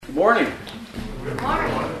morning. Good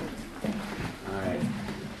morning. All right.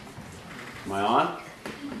 Am I on?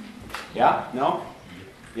 Yeah? No?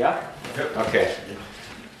 Yeah? Okay.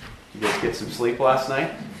 You guys get some sleep last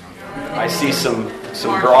night? I see some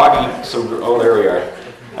groggy, there we are.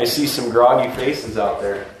 I see some groggy faces out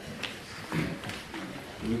there.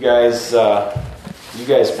 You guys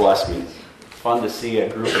bless me. Fun to see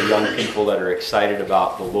a group of young people that are excited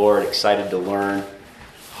about the Lord, excited to learn,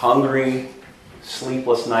 hungry,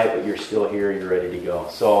 sleepless night, but you're still here, you're ready to go.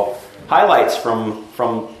 So, highlights from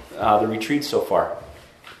the retreat so far.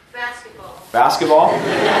 Basketball?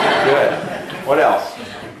 Good. What else?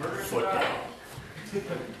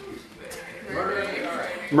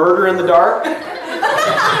 Murder in the dark? Is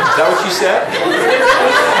that what you said?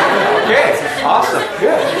 Okay, awesome,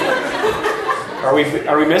 good.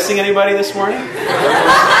 Are we missing anybody this morning?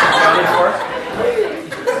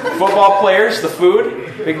 Football players, the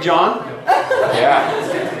food, Big John? Yeah.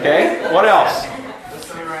 Okay, what else? The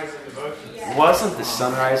sunrise and devotion. Wasn't the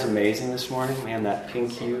sunrise amazing this morning? Man, that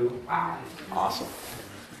pink hue. Wow. Awesome.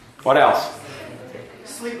 What else?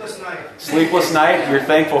 Sleepless night. Sleepless night? You're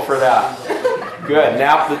thankful for that. Good.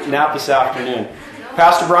 Nap this afternoon.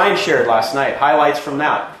 Pastor Brian shared last night. Highlights from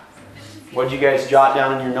that. What did you guys jot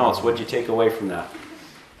down in your notes? What did you take away from that?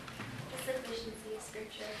 Sufficiency of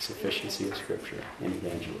Scripture. Sufficiency of Scripture in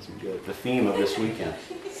evangelism. Good. The theme of this weekend.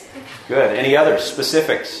 Good. Any other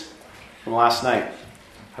specifics from last night?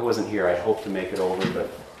 I wasn't here. I'd hoped to make it over,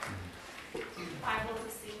 but... Bible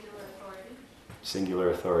is singular authority. Singular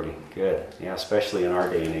authority. Good. Yeah, especially in our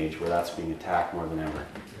day and age where that's being attacked more than ever.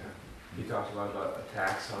 Yeah. He talked a lot about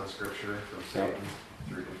attacks on Scripture from Satan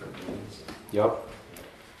through different means. Yep.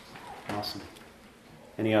 Awesome.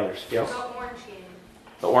 Any others? Yep. The orange game.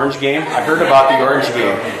 The orange game? I heard about the orange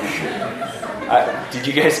game. Did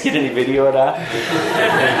you guys get any video of that?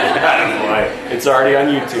 Boy, it's already on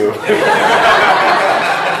YouTube.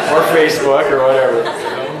 Or Facebook or whatever.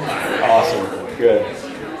 Awesome. Good.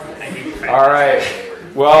 All right.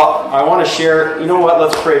 Well, I want to share, you know what,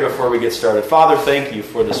 let's pray before we get started. Father, thank you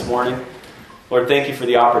for this morning. Lord, thank you for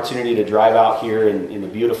the opportunity to drive out here in the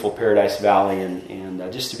beautiful Paradise Valley and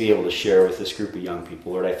just to be able to share with this group of young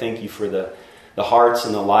people. Lord, I thank you for the hearts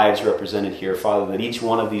and the lives represented here, Father, that each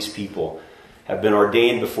one of these people have been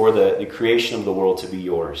ordained before the creation of the world to be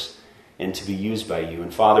yours and to be used by you.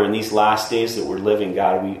 And Father, in these last days that we're living,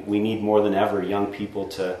 God, we need more than ever young people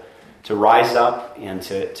to rise up and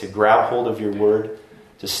to grab hold of your word,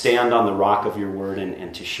 to stand on the rock of your word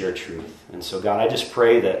and to share truth. And so, God, I just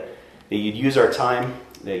pray that you'd use our time,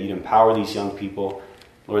 that you'd empower these young people,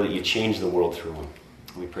 Lord, that you'd change the world through them.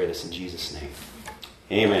 We pray this in Jesus' name.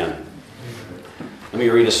 Amen. Let me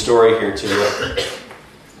read a story here to you.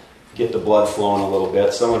 Get the blood flowing a little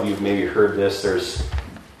bit. Some of you have maybe heard this. There's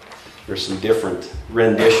some different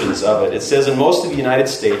renditions of it. It says, in most of the United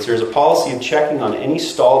States, there's a policy of checking on any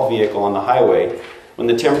stalled vehicle on the highway when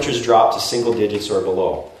the temperatures drop to single digits or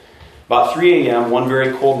below. About 3 a.m., one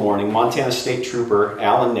very cold morning, Montana State Trooper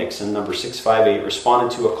Alan Nixon, number 658,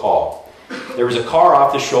 responded to a call. There was a car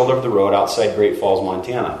off the shoulder of the road outside Great Falls,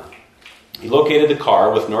 Montana. He located the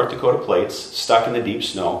car with North Dakota plates, stuck in the deep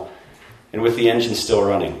snow, and with the engine still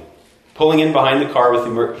running. Pulling in behind the car with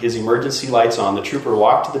his emergency lights on, the trooper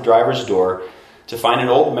walked to the driver's door to find an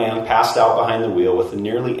old man passed out behind the wheel with a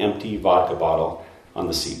nearly empty vodka bottle on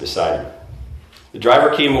the seat beside him. The driver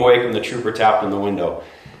came awake when the trooper tapped on the window.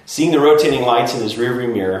 Seeing the rotating lights in his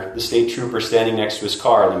rearview mirror, the state trooper standing next to his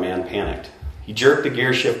car, the man panicked. He jerked the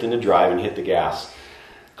gear shift into drive and hit the gas.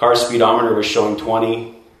 The car's speedometer was showing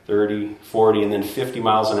 20, 30, 40, and then 50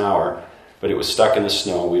 miles an hour, but it was stuck in the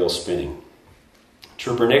snow, wheels spinning.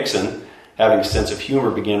 Trooper Nixon, having a sense of humor,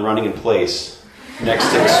 began running in place next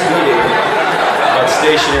to the speeding but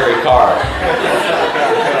stationary car.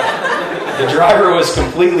 The driver was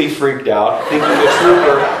completely freaked out, thinking the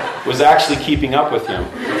trooper was actually keeping up with him.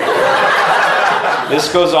 This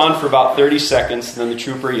goes on for about 30 seconds, and then the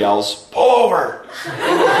trooper yells, "Pull over!"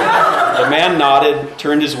 The man nodded,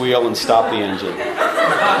 turned his wheel, and stopped the engine.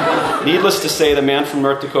 Needless to say, the man from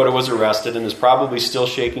North Dakota was arrested and is probably still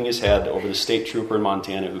shaking his head over the state trooper in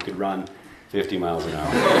Montana who could run 50 miles an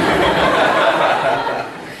hour.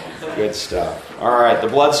 Good stuff. All right, the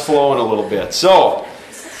blood's flowing a little bit. So,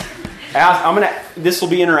 this will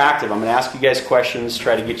be interactive. I'm going to ask you guys questions,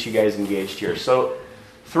 try to get you guys engaged here. So,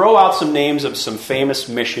 throw out some names of some famous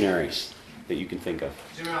missionaries that you can think of.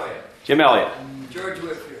 Jim Elliott. George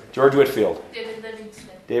Whitfield.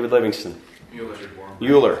 David Livingston.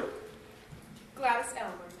 Mueller.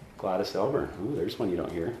 Gladys Elburn. Ooh, there's one you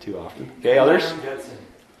don't hear too often. Okay, others?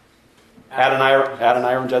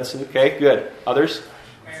 Adoniram Judson. Okay, good. Others?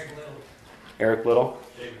 Eric Little. Eric Little.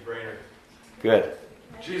 David Brainerd. Good.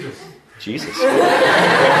 Jesus. Jesus.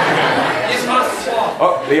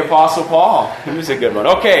 Oh, the Apostle Paul. He was a good one.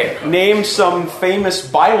 Okay, name some famous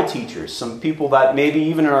Bible teachers. Some people that maybe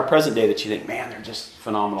even in our present day that you think, man, they're just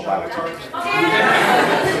phenomenal Bible teachers.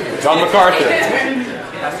 John MacArthur.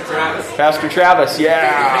 Pastor Travis,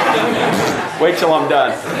 yeah. Wait till I'm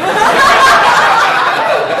done.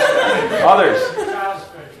 Others.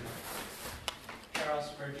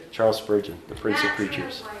 Charles Spurgeon, the Prince of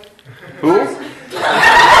Preachers. Who?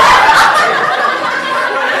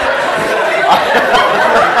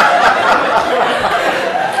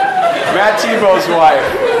 Matt Tebow's wife.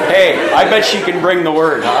 Hey, I bet she can bring the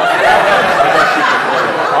word, huh? I bet she can bring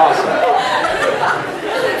it.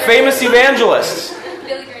 Awesome. Famous evangelists.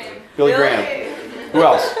 Billy Graham. Who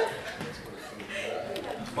else?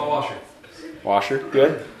 Paul Washer. Washer,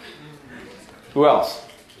 good. Who else?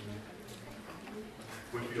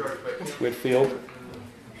 Whitfield.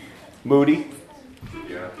 Moody.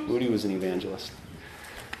 Yeah. Moody was an evangelist.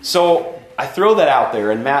 So I throw that out there,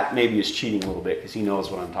 and Matt maybe is cheating a little bit because he knows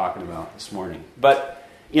what I'm talking about this morning. But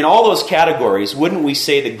in all those categories, wouldn't we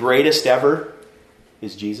say the greatest ever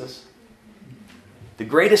is Jesus? The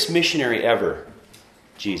greatest missionary ever,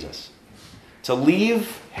 Jesus. To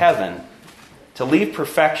leave heaven, to leave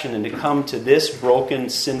perfection, and to come to this broken,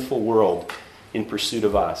 sinful world in pursuit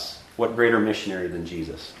of us. What greater missionary than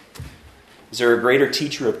Jesus? Is there a greater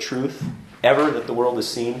teacher of truth ever that the world has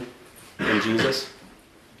seen than Jesus?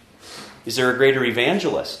 Is there a greater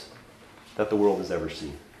evangelist that the world has ever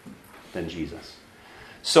seen than Jesus?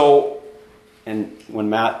 So, and when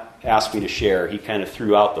Matt asked me to share, he kind of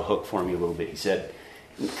threw out the hook for me a little bit. He said,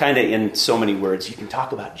 kind of in so many words, you can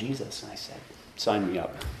talk about Jesus. And I said, sign me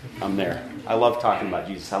up. I'm there. I love talking about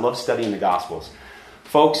Jesus. I love studying the Gospels.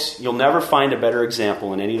 Folks, you'll never find a better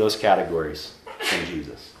example in any of those categories than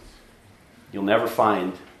Jesus. You'll never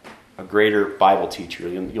find a greater Bible teacher.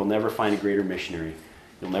 You'll never find a greater missionary.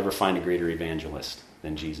 You'll never find a greater evangelist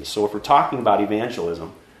than Jesus. So if we're talking about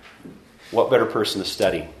evangelism, what better person to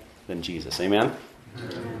study than Jesus? Amen?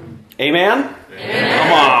 Amen? Amen?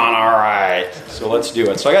 Come on, all right. So let's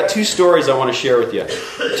do it. So I got two stories I want to share with you.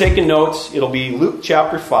 Taking notes, it'll be Luke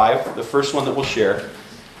chapter 5, the first one that we'll share.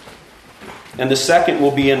 And the second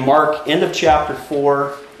will be in Mark, end of chapter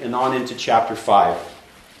 4, and on into chapter 5.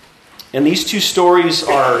 And these two stories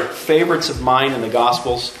are favorites of mine in the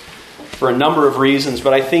Gospels for a number of reasons.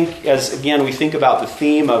 But I think as, again, we think about the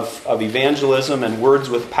theme of evangelism and words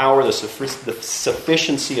with power, the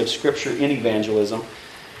sufficiency of Scripture in evangelism,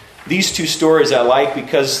 these two stories I like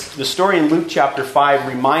because the story in Luke chapter 5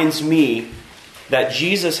 reminds me that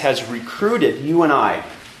Jesus has recruited you and I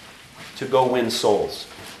to go win souls.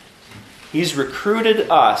 He's recruited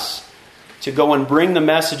us to go and bring the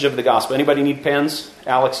message of the gospel. Anybody need pens?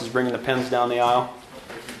 Alex is bringing the pens down the aisle.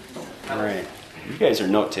 All right. You guys are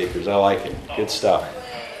note takers. I like it. Good stuff.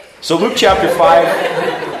 So Luke chapter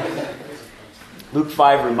 5. Luke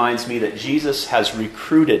 5 reminds me that Jesus has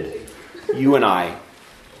recruited you and I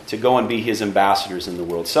to go and be His ambassadors in the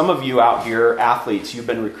world. Some of you out here, athletes, you've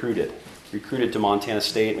been recruited to Montana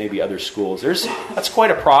State, maybe other schools. That's quite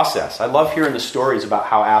a process. I love hearing the stories about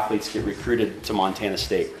how athletes get recruited to Montana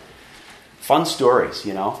State. Fun stories,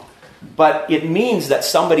 you know. But it means that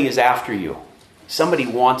somebody is after you. Somebody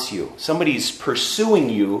wants you. Somebody's pursuing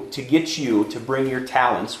you to get you to bring your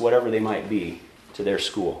talents, whatever they might be, to their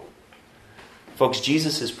school. Folks,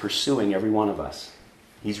 Jesus is pursuing every one of us.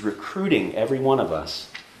 He's recruiting every one of us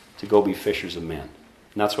to go be fishers of men. And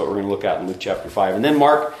that's what we're going to look at in Luke chapter 5. And then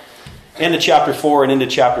Mark, into chapter 4 and into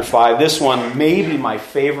chapter 5. This one may be my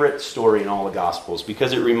favorite story in all the Gospels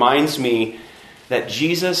because it reminds me that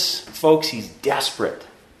Jesus, folks, He's desperate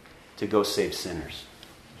to go save sinners.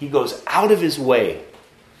 He goes out of His way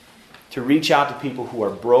to reach out to people who are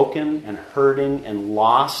broken and hurting and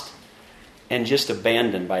lost and just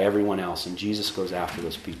abandoned by everyone else. And Jesus goes after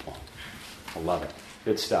those people. I love it.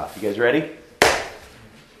 Good stuff. You guys ready?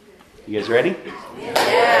 You guys ready?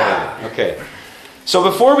 Yeah. Okay. So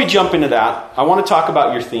before we jump into that, I want to talk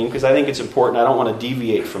about your theme because I think it's important. I don't want to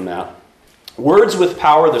deviate from that. Words with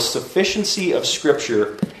power, the sufficiency of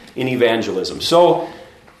Scripture in evangelism. So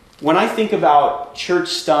when I think about church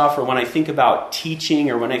stuff, or when I think about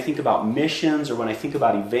teaching, or when I think about missions, or when I think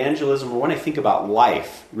about evangelism, or when I think about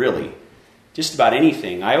life, really, just about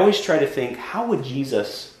anything, I always try to think, how would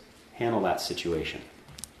Jesus handle that situation?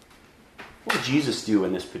 What would Jesus do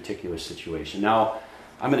in this particular situation? Now,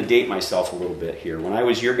 I'm going to date myself a little bit here. When I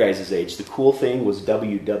was your guys' age, the cool thing was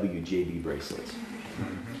WWJD bracelets.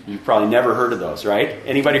 You've probably never heard of those, right?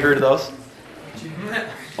 Anybody heard of those?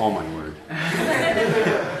 Oh, my word.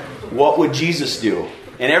 What would Jesus do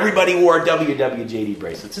And everybody wore WWJD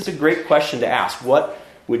bracelets. It's a great question to ask. What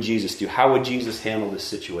would Jesus do? How would Jesus handle this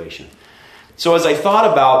situation? So as I thought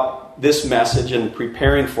about this message and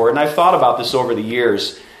preparing for it, and I've thought about this over the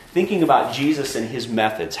years, thinking about Jesus and his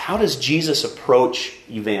methods. How does Jesus approach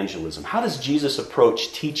evangelism? How does Jesus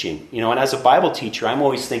approach teaching? And as a Bible teacher, I'm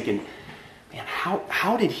always thinking, man,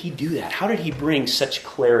 how did he do that? How did he bring such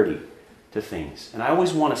clarity to things? And I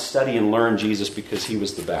always want to study and learn Jesus because he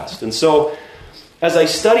was the best. And so as I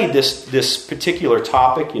studied this particular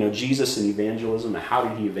topic, Jesus and evangelism, and how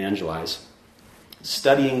did he evangelize,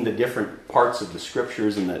 studying the different parts of the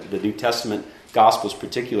scriptures and the New Testament Gospels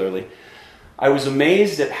particularly, I was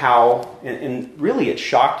amazed at how, and really it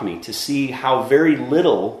shocked me to see how very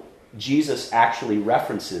little Jesus actually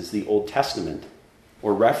references the Old Testament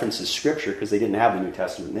or references Scripture, because they didn't have the New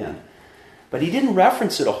Testament then. But he didn't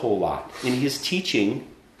reference it a whole lot in his teaching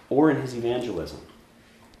or in his evangelism.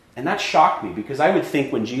 And that shocked me, because I would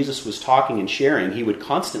think when Jesus was talking and sharing, he would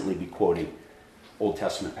constantly be quoting Old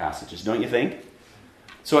Testament passages, don't you think?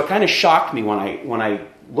 So it kind of shocked me when I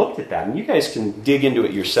looked at that. And you guys can dig into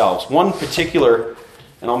it yourselves. One particular,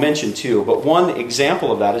 and I'll mention two, but one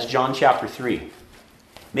example of that is John chapter 3.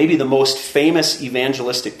 Maybe the most famous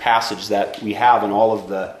evangelistic passage that we have in all of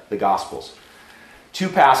the Gospels. Two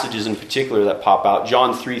passages in particular that pop out.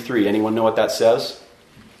 John 3:3. Anyone know what that says?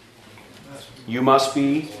 You must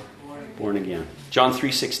be born again. John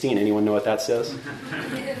 3:16. Anyone know what that says?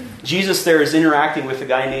 Jesus there is interacting with a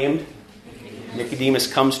guy named Nicodemus.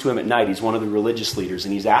 Comes to him at night. He's one of the religious leaders,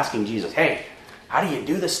 and he's asking Jesus, hey, how do you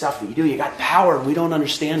do the stuff that you do? You got power, and we don't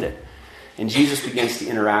understand it. And Jesus begins to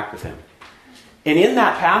interact with him. And in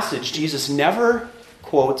that passage, Jesus never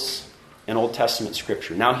quotes an Old Testament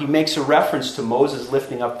scripture. Now, he makes a reference to Moses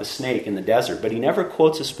lifting up the snake in the desert, but he never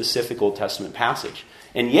quotes a specific Old Testament passage.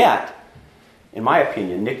 And yet, in my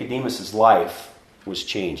opinion, Nicodemus' life was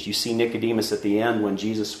changed. You see Nicodemus at the end when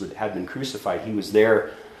Jesus had been crucified. He was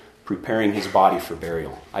there preparing his body for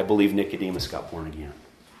burial. I believe Nicodemus got born again.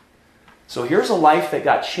 So here's a life that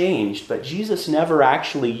got changed, but Jesus never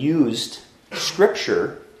actually used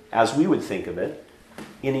Scripture, as we would think of it,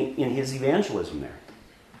 in his evangelism there.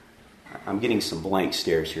 I'm getting some blank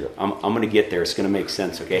stares here. I'm going to get there. It's going to make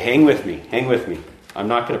sense, okay? Hang with me. I'm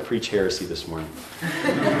not going to preach heresy this morning.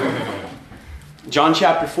 John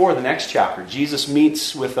chapter 4, the next chapter, Jesus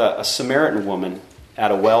meets with a Samaritan woman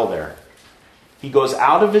at a well there. He goes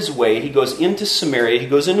out of his way. He goes into Samaria. He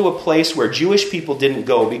goes into a place where Jewish people didn't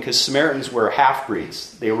go because Samaritans were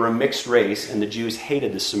half-breeds. They were a mixed race, and the Jews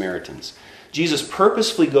hated the Samaritans. Jesus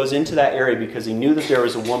purposefully goes into that area because he knew that there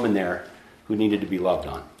was a woman there who needed to be loved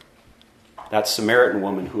on. That Samaritan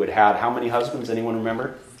woman who had how many husbands? Anyone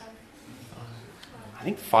remember? I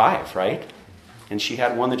think 5, right? And she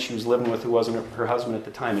had one that she was living with who wasn't her husband at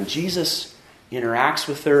the time. And Jesus interacts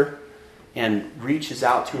with her and reaches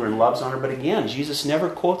out to her and loves on her. But again, Jesus never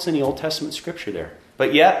quotes any Old Testament scripture there.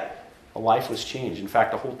 But yet, a life was changed. In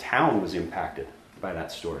fact, a whole town was impacted by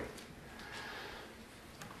that story.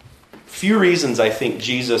 Few reasons I think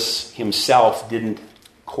Jesus himself didn't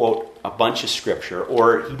quote a bunch of scripture,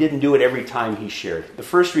 or he didn't do it every time he shared. The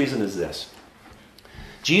first reason is this.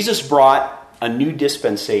 Jesus brought a new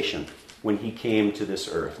dispensation when he came to this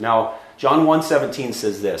earth. Now, John 1:17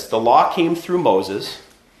 says this, the law came through Moses,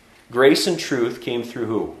 grace and truth came through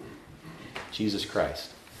who? Jesus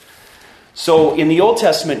Christ. So in the Old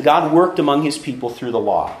Testament, God worked among his people through the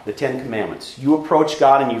law, the 10 commandments. You approach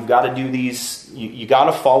God and you've got to do these, you got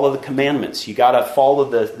to follow the commandments. You got to follow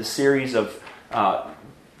the series of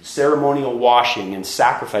ceremonial washing and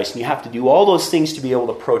sacrifice, and you have to do all those things to be able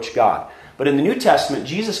to approach God. But in the New Testament,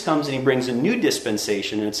 Jesus comes and he brings a new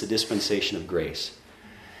dispensation, and it's a dispensation of grace.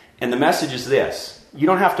 And the message is this. You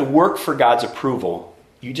don't have to work for God's approval.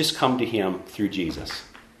 You just come to him through Jesus.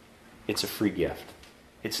 It's a free gift.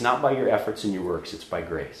 It's not by your efforts and your works. It's by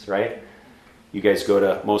grace, right? You guys go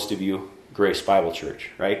to, most of you, Grace Bible Church,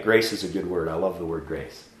 right? Grace is a good word. I love the word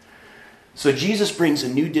grace. So Jesus brings a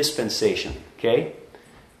new dispensation, okay?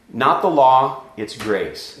 Not the law, it's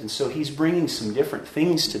grace. And so he's bringing some different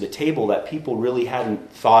things to the table that people really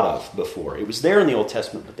hadn't thought of before. It was there in the Old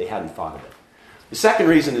Testament, but they hadn't thought of it. The second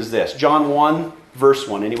reason is this. John 1, verse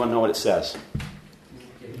 1. Anyone know what it says?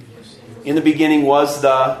 In the beginning was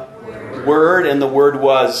the Word, and the Word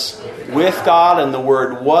was with God, and the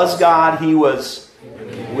Word was God. He was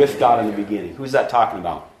with God in the beginning. Who's that talking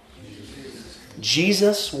about?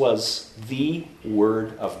 Jesus was the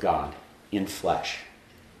Word of God in flesh.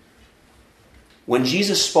 When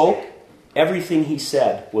Jesus spoke, everything he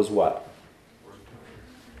said was what?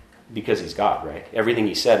 Because he's God, right? Everything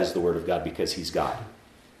he said is the Word of God because he's God.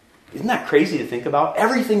 Isn't that crazy to think about?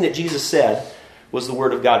 Everything that Jesus said was the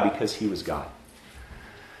Word of God because he was God.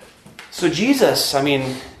 So Jesus,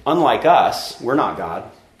 unlike us, we're not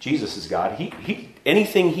God. Jesus is God.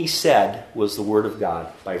 Anything he said was the Word of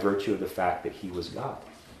God by virtue of the fact that he was God.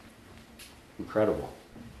 Incredible.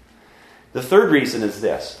 The third reason is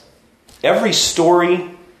this. Every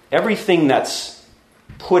story, everything that's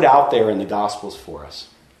put out there in the Gospels for us,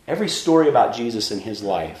 every story about Jesus and his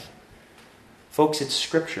life, folks, it's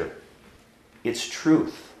Scripture. It's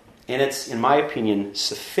truth. And it's, in my opinion,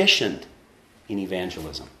 sufficient in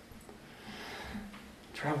evangelism.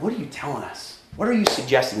 Trav, what are you telling us? What are you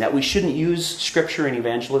suggesting? That we shouldn't use Scripture in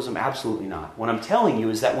evangelism? Absolutely not. What I'm telling you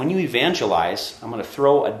is that when you evangelize, I'm going to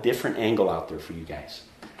throw a different angle out there for you guys.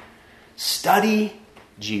 Study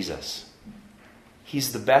Jesus.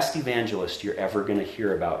 He's the best evangelist you're ever going to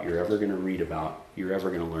hear about, you're ever going to read about, you're ever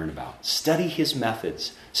going to learn about. Study his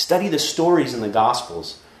methods. Study the stories in the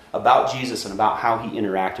Gospels about Jesus and about how he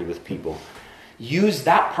interacted with people. Use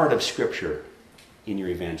that part of Scripture in your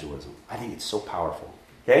evangelism. I think it's so powerful.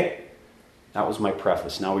 Okay? That was my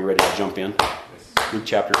preface. Now we ready to jump in? Luke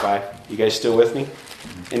chapter 5. You guys still with me?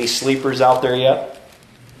 Any sleepers out there yet?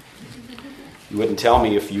 You wouldn't tell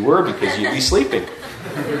me if you were because you'd be sleeping.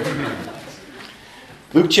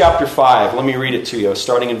 Luke chapter 5. Let me read it to you.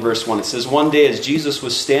 Starting in verse 1. It says, "One day as Jesus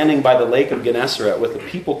was standing by the lake of Gennesaret with the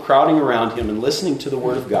people crowding around him and listening to the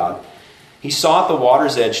word of God, he saw at the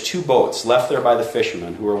water's edge 2 boats left there by the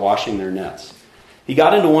fishermen who were washing their nets. He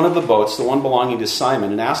got into one of the boats, the one belonging to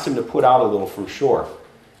Simon, and asked him to put out a little from shore.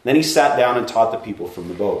 Then he sat down and taught the people from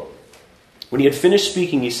the boat. When he had finished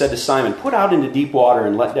speaking, he said to Simon, 'Put out into deep water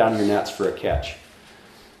and let down your nets for a catch.'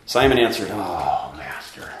 Simon answered, 'Oh,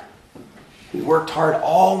 Master, we worked hard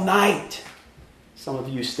all night.'" Some of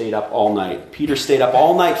you stayed up all night. Peter stayed up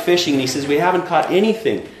all night fishing, and he says, "We haven't caught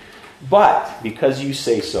anything. But because you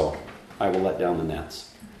say so, I will let down the nets."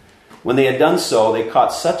 When they had done so, they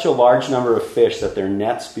caught such a large number of fish that their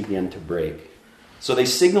nets began to break. So they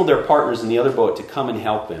signaled their partners in the other boat to come and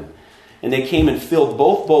help them. And they came and filled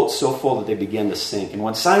both boats so full that they began to sink. And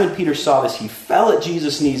when Simon Peter saw this, he fell at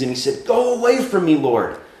Jesus' knees and he said, "Go away from me,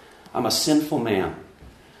 Lord. I'm a sinful man."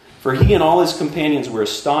 For he and all his companions were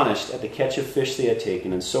astonished at the catch of fish they had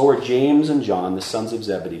taken, and so were James and John, the sons of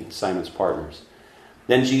Zebedee, Simon's partners.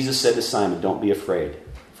 Then Jesus said to Simon, "Don't be afraid.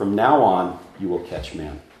 From now on, you will catch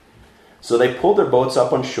men." So they pulled their boats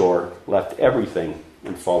up on shore, left everything,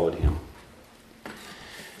 and followed him.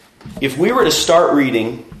 If we were to start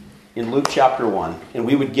reading in Luke chapter 1, and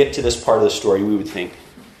we would get to this part of the story, we would think,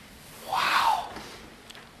 wow,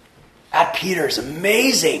 that Peter is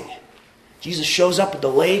amazing. Jesus shows up at the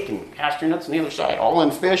lake and cast your nets on the other side, all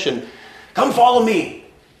in fish, and come follow me.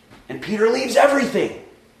 And Peter leaves everything.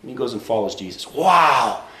 And he goes and follows Jesus.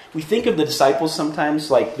 Wow. We think of the disciples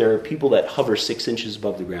sometimes like they're people that hover 6 inches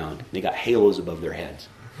above the ground. They got halos above their heads.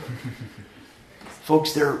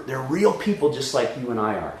 Folks, they're real people just like you and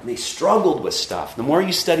I are. And they struggled with stuff. The more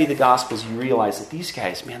you study the Gospels, you realize that these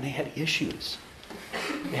guys, man, they had issues.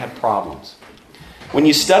 They had problems. When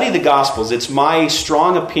you study the Gospels, it's my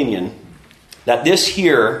strong opinion that this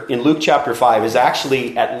here in Luke chapter 5 is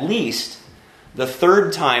actually at least the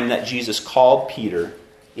 3rd time that Jesus called Peter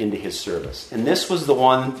into his service. And this was the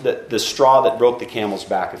one, the straw that broke the camel's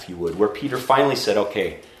back, if you would, where Peter finally said,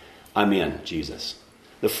 "Okay, I'm in, Jesus."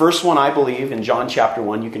 The first one, I believe, in John chapter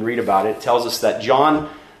 1, you can read about it. It tells us that John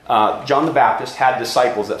the Baptist had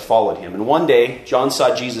disciples that followed him. And one day, John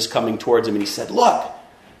saw Jesus coming towards him, and he said, "Look,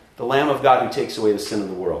 the Lamb of God who takes away the sin of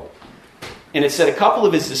the world." And it said a couple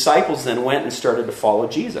of his disciples then went and started to follow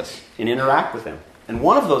Jesus and interact with him. And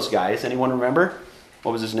one of those guys, anyone remember?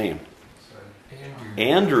 What was his name?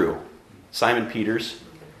 Andrew, Simon Peter's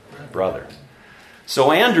brother.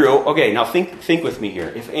 So Andrew, okay, now think with me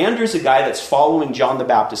here. If Andrew's a guy that's following John the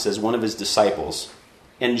Baptist as one of his disciples,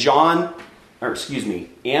 and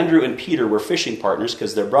Andrew and Peter were fishing partners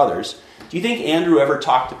because they're brothers, do you think Andrew ever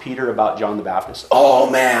talked to Peter about John the Baptist? "Oh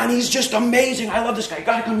man, he's just amazing. I love this guy.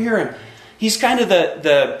 Got to come hear him." He's kind of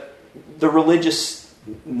the religious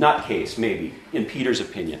nutcase, maybe, in Peter's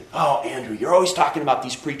opinion. "Oh, Andrew, you're always talking about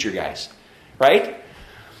these preacher guys." Right?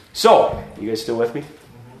 So, you guys still with me?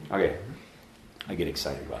 Okay. I get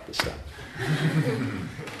excited about this stuff.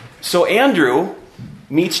 So Andrew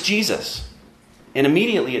meets Jesus. And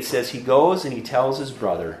immediately it says he goes and he tells his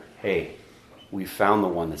brother, "Hey, we found the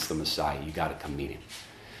one that's the Messiah. You got to come meet him."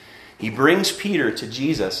 He brings Peter to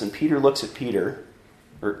Jesus, and Peter looks at Peter,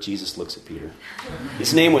 or Jesus looks at Peter.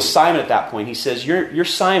 His name was Simon at that point. He says, You're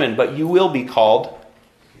Simon, but you will be called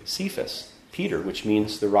Cephas, Peter, which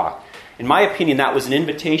means the rock. In my opinion, that was an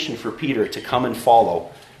invitation for Peter to come and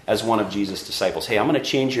follow as one of Jesus' disciples. "Hey, I'm going to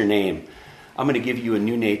change your name. I'm going to give you a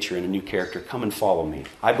new nature and a new character. Come and follow me.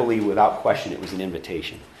 I believe without question it was an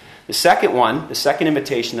invitation. The second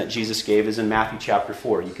invitation that Jesus gave is in Matthew chapter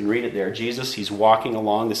 4. You can read it there. Jesus, he's walking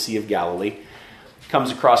along the Sea of Galilee,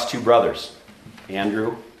 comes across two brothers,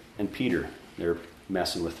 Andrew and Peter. They're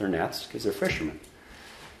messing with their nets because they're fishermen.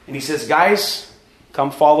 And he says, guys,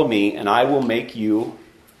 come follow me and I will make you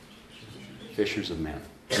fishers of men.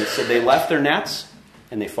 And he said they left their nets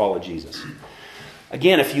and they followed Jesus.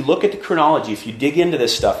 Again, if you look at the chronology, if you dig into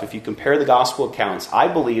this stuff, if you compare the gospel accounts, I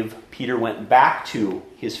believe Peter went back to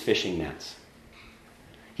his fishing nets.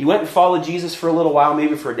 He went and followed Jesus for a little while,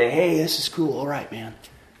 maybe for a day. Hey, this is cool. All right, man.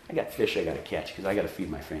 I got fish I got to catch because I got to feed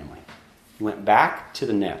my family. He went back to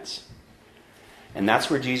the nets. And that's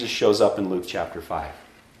where Jesus shows up in Luke chapter 5.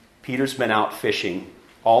 Peter's been out fishing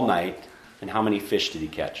all night. And how many fish did he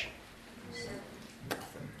catch?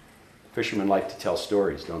 Fishermen like to tell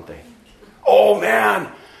stories, don't they? Oh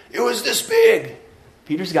man, it was this big.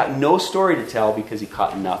 Peter's got no story to tell because he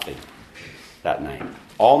caught nothing that night.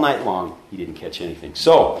 All night long, he didn't catch anything.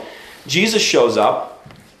 So, Jesus shows up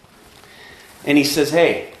and he says,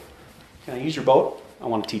 hey, can I use your boat? I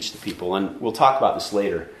want to teach the people. And we'll talk about this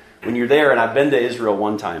later. When you're there, and I've been to Israel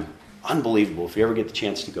one time, unbelievable. If you ever get the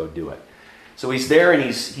chance to go, do it. So he's there and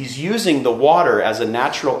he's using the water as a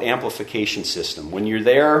natural amplification system. When you're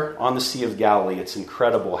there on the Sea of Galilee, it's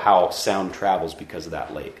incredible how sound travels because of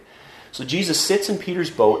that lake. So Jesus sits in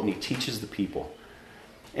Peter's boat and he teaches the people.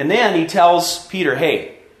 And then he tells Peter,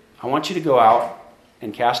 hey, I want you to go out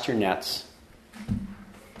and cast your nets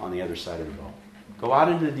on the other side of the boat. Go out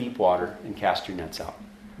into the deep water and cast your nets out.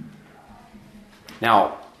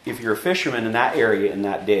 Now, if you're a fisherman in that area in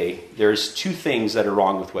that day, there's two things that are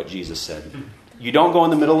wrong with what Jesus said. You don't go in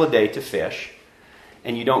the middle of the day to fish,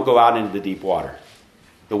 and you don't go out into the deep water.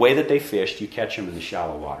 The way that they fished, you catch them in the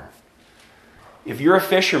shallow water. If you're a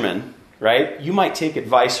fisherman, right, you might take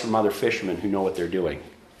advice from other fishermen who know what they're doing.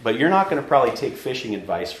 But you're not going to probably take fishing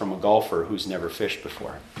advice from a golfer who's never fished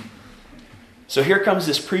before. So here comes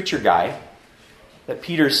this preacher guy that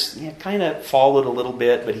Peter's kind of followed a little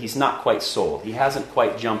bit, but he's not quite sold. He hasn't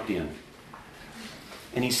quite jumped in.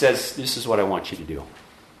 And he says, this is what I want you to do.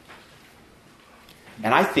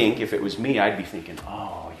 And I think if it was me, I'd be thinking,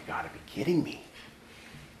 oh, you got to be kidding me.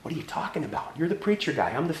 What are you talking about? You're the preacher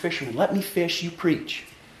guy. I'm the fisherman. Let me fish, you preach.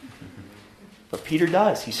 But Peter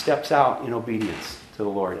does. He steps out in obedience to the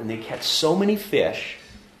Lord. And they catch so many fish,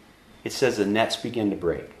 it says the nets begin to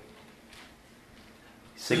break.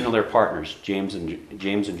 Signal their partners, James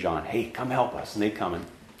and John, hey, come help us. And they come and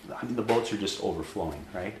the boats are just overflowing,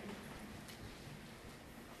 right?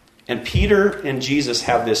 And Peter and Jesus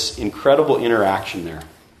have this incredible interaction there.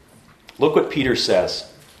 Look what Peter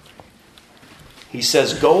says. He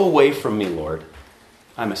says, go away from me, Lord.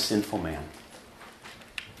 I'm a sinful man.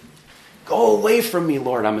 Go away from me,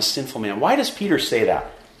 Lord. I'm a sinful man. Why does Peter say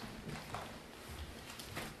that?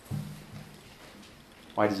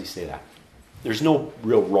 Why does he say that? There's no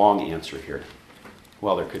real wrong answer here.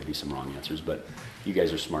 Well, there could be some wrong answers, but you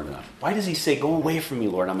guys are smart enough. Why does he say, go away from me,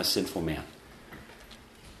 Lord, I'm a sinful man?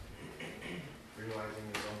 Realizing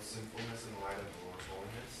his own sinfulness in light of the Lord's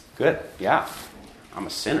holiness. Good, yeah. I'm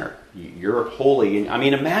a sinner. You're holy. I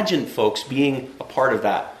mean, imagine, folks, being a part of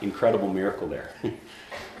that incredible miracle there.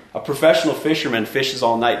 A professional fisherman fishes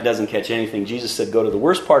all night, doesn't catch anything. Jesus said, go to the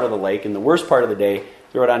worst part of the lake, in the worst part of the day,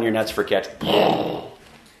 throw it on your nets for catch.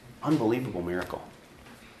 Unbelievable miracle.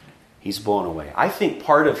 He's blown away. I think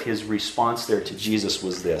part of his response there to Jesus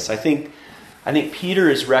was this. I think Peter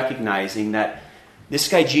is recognizing that this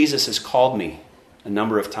guy Jesus has called me a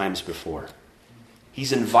number of times before.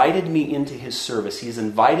 He's invited me into his service. He's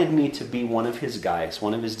invited me to be one of his guys,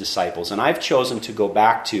 one of his disciples. And I've chosen to go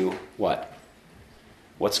back to what?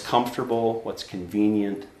 What's comfortable, what's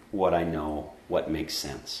convenient, what I know, what makes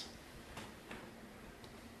sense.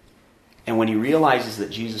 And when he realizes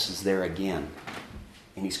that Jesus is there again,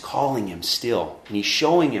 and he's calling him still, and he's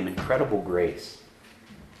showing him incredible grace,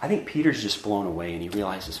 I think Peter's just blown away, and he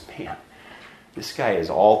realizes, man, this guy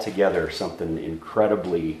is altogether something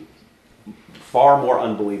incredibly, far more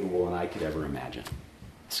unbelievable than I could ever imagine.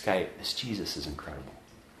 This Jesus is incredible.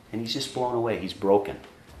 And he's just blown away. He's broken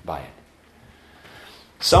by it.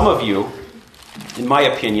 Some of you, in my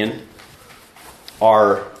opinion,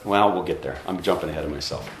 are, well, we'll get there. I'm jumping ahead of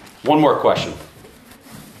myself. One more question.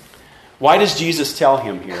 Why does Jesus tell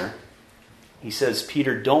him here? He says,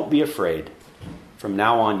 Peter, don't be afraid. From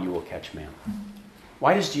now on, you will catch man.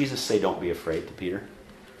 Why does Jesus say don't be afraid to Peter?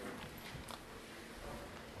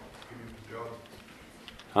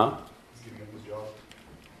 Huh? He's giving up his job.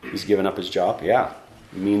 He's given up his job? Yeah.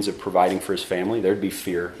 Means of providing for his family. There'd be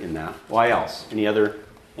fear in that. Why else? Any other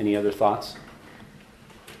Any other thoughts?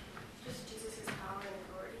 Just Jesus' power and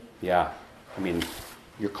authority. Yeah. I mean,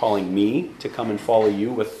 you're calling me to come and follow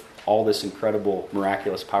you with all this incredible,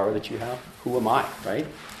 miraculous power that you have? Who am I, right?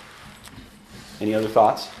 Any other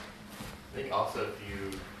thoughts? I think also if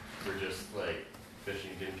you were just like fishing,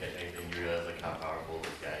 didn't catch anything, you realize like how powerful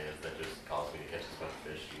this guy is that just calls me to catch this much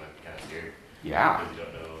fish, you might be kind of scared. Yeah. Because you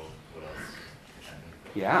don't know what else is happening.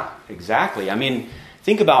 Yeah, exactly. I mean,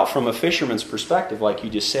 think about from a fisherman's perspective, like you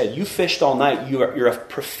just said. You fished all night. You're a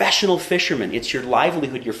professional fisherman. It's your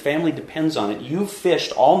livelihood. Your family depends on it. You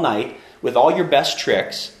fished all night with all your best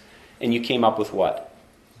tricks, and you came up with what?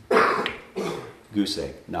 Goose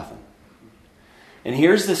egg. Nothing. And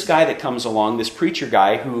here's this guy that comes along, this preacher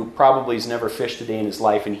guy who probably has never fished a day in his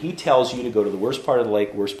life, and he tells you to go to the worst part of the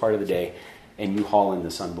lake, worst part of the day, and you haul in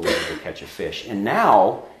this unbelievable catch of fish. And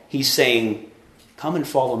now he's saying, come and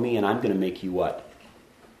follow me, and I'm going to make you what?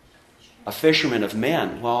 A fisherman of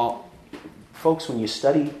men. Well, folks, when you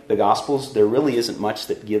study the Gospels, there really isn't much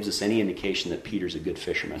that gives us any indication that Peter's a good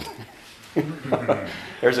fisherman.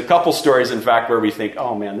 There's a couple stories, in fact, where we think,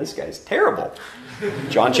 oh man, this guy's terrible.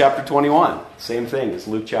 John chapter 21, same thing as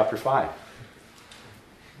Luke chapter 5.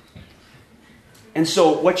 And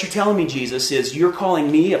so what you're telling me, Jesus, is you're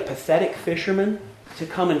calling me a pathetic fisherman to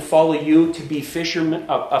come and follow you to be a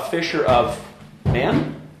fisher of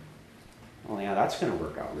men? Well, yeah, that's going to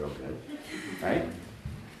work out real good, right?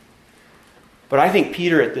 But I think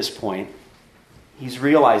Peter at this point, he's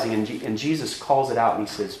realizing, and Jesus calls it out, and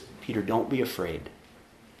he says, Peter, don't be afraid.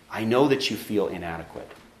 I know that you feel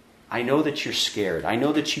inadequate. I know that you're scared. I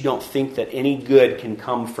know that you don't think that any good can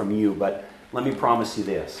come from you, but let me promise you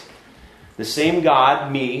this. The same God,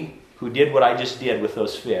 me, who did what I just did with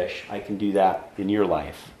those fish, I can do that in your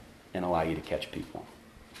life and allow you to catch people.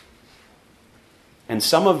 And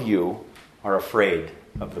some of you are afraid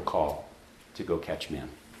of the call to go catch men.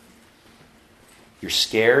 You're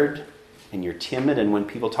scared and you're timid, and when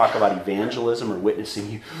people talk about evangelism or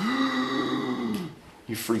witnessing,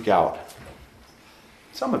 you freak out.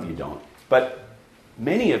 Some of you don't, but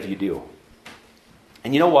many of you do.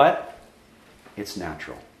 And you know what? It's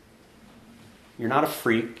natural. You're not a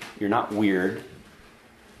freak. You're not weird.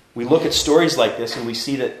 We look at stories like this and we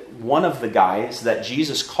see that one of the guys that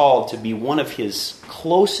Jesus called to be one of his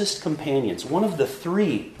closest companions, one of the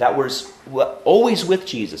three that was always with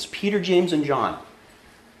Jesus, Peter, James, and John,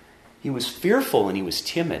 he was fearful and he was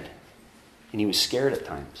timid and he was scared at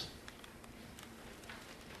times.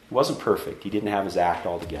 He wasn't perfect. He didn't have his act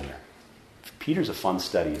all together. Peter's a fun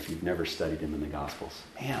study if you've never studied him in the Gospels.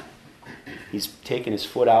 Man, he's taken his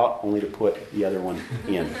foot out only to put the other one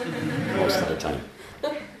in most of the time.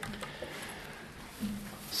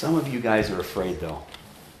 Some of you guys are afraid, though,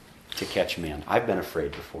 to catch men. I've been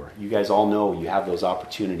afraid before. You guys all know you have those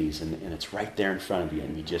opportunities, and it's right there in front of you,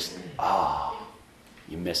 and you just,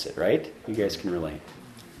 you miss it, right? You guys can relate.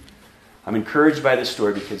 I'm encouraged by this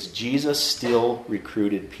story because Jesus still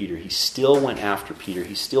recruited Peter. He still went after Peter.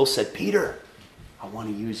 He still said, Peter, I want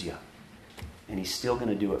to use you. And he's still going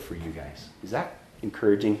to do it for you guys. Is that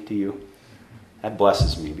encouraging to you? That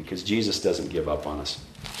blesses me because Jesus doesn't give up on us.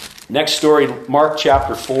 Next story, Mark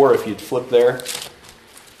chapter 4, if you'd flip there.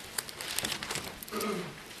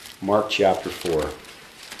 Mark chapter 4.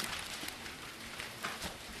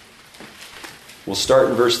 We'll start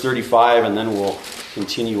in verse 35 and then we'll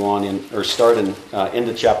continue on start in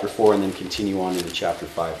into chapter 4 and then continue on into chapter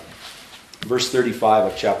 5. Verse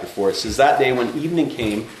 35 of chapter 4, it says, that day when evening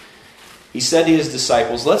came, he said to his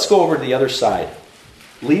disciples, let's go over to the other side.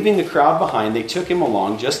 Leaving the crowd behind, they took him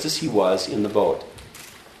along just as he was in the boat.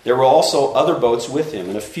 There were also other boats with him,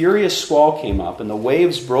 and a furious squall came up, and the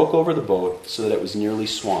waves broke over the boat so that it was nearly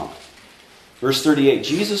swamped. Verse 38,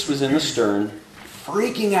 Jesus was in the stern,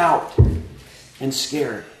 freaking out and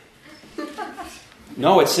scared.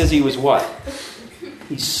 No, it says he was what?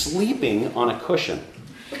 He's sleeping on a cushion.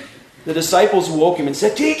 The disciples woke him and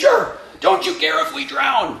said, Teacher, don't you care if we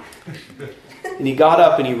drown? And he got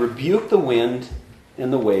up and he rebuked the wind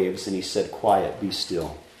and the waves, and he said, Quiet, be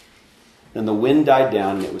still. Then the wind died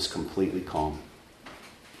down and it was completely calm.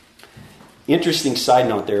 Interesting side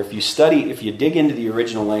note there, if you dig into the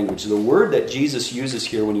original language, the word that Jesus uses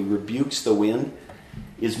here when he rebukes the wind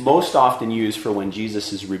is most often used for when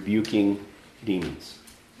Jesus is rebuking demons.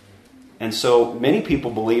 And so many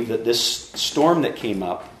people believe that this storm that came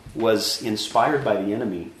up was inspired by the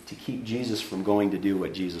enemy to keep Jesus from going to do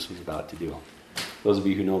what Jesus was about to do. Those of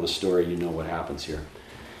you who know the story, you know what happens here.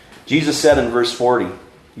 Jesus said in verse 40,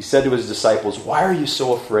 he said to his disciples, Why are you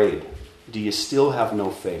so afraid? Do you still have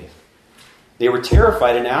no faith? They were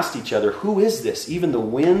terrified and asked each other, Who is this? Even the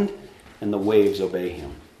wind and the waves obey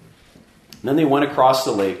him. And then they went across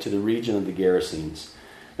the lake to the region of the Gerasenes.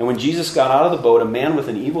 And when Jesus got out of the boat, a man with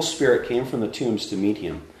an evil spirit came from the tombs to meet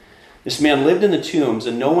him. This man lived in the tombs,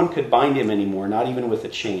 and no one could bind him anymore, not even with a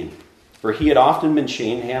chain. For he had often been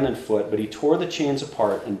chained hand and foot, but he tore the chains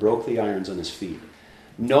apart and broke the irons on his feet.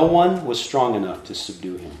 No one was strong enough to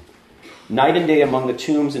subdue him. Night and day among the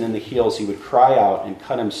tombs and in the hills he would cry out and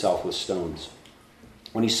cut himself with stones.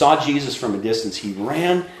 When he saw Jesus from a distance, he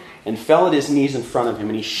ran and fell at his knees in front of him,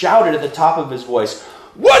 and he shouted at the top of his voice,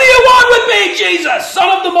 "What do you want with me, Jesus,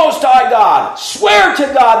 Son of the Most High God? Swear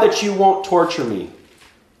to God that you won't torture me."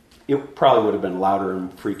 It probably would have been louder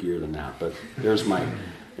and freakier than that, but there's my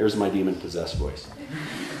demon-possessed voice.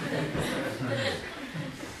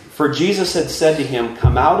 For Jesus had said to him,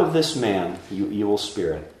 "Come out of this man, you evil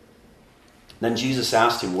spirit." Then Jesus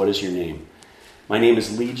asked him, "What is your name?" "My name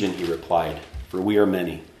is Legion," he replied, "for we are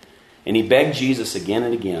many." And he begged Jesus again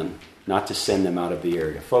and again not to send them out of the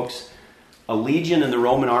area. Folks, a legion in the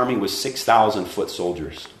Roman army was 6,000 foot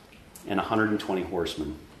soldiers and 120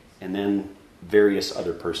 horsemen, and then various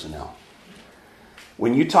other personnel.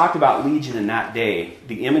 When you talked about legion in that day,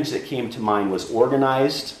 the image that came to mind was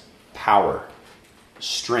organized power,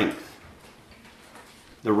 strength.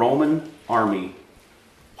 The Roman army,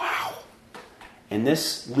 wow. And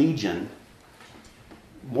this legion,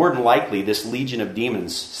 more than likely, this legion of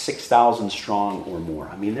demons, 6,000 strong or more.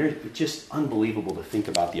 I mean, they're just unbelievable to think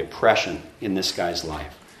about the oppression in this guy's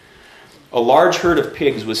life. A large herd of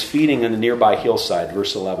pigs was feeding on the nearby hillside,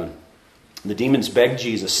 verse 11. The demons begged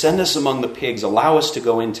Jesus, "Send us among the pigs, allow us to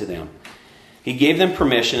go into them." He gave them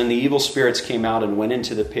permission, and the evil spirits came out and went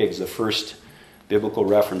into the pigs. The first biblical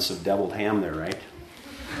reference of deviled ham there, right?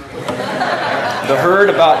 The herd,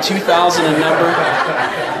 about 2,000 in number,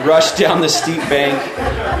 rushed down the steep bank.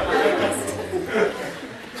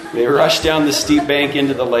 They rushed down the steep bank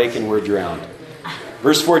into the lake and were drowned.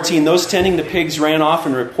 Verse 14, those tending the pigs ran off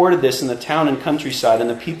and reported this in the town and countryside, and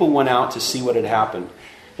the people went out to see what had happened.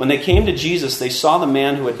 When they came to Jesus, they saw the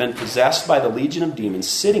man who had been possessed by the legion of demons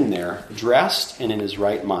sitting there, dressed and in his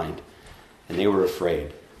right mind, and they were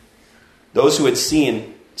afraid. Those who had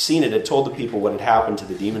seen it had told the people what had happened to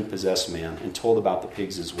the demon-possessed man and told about the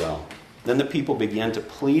pigs as well. Then the people began to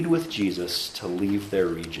plead with Jesus to leave their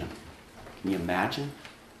region. Can you imagine?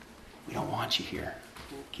 We don't want you here.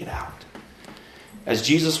 Get out. As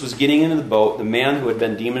Jesus was getting into the boat, the man who had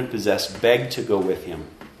been demon-possessed begged to go with him.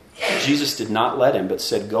 Jesus did not let him, but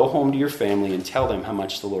said, "Go home to your family and tell them how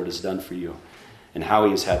much the Lord has done for you and how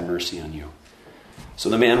he has had mercy on you." So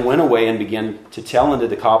the man went away and began to tell in the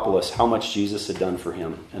Decapolis how much Jesus had done for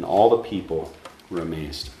him, and all the people were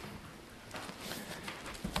amazed.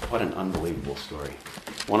 What an unbelievable story.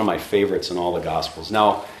 One of my favorites in all the Gospels.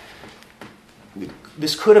 Now,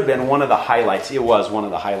 this could have been one of the highlights. It was one of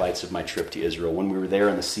the highlights of my trip to Israel when we were there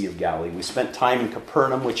in the Sea of Galilee. We spent time in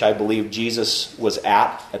Capernaum, which I believe Jesus was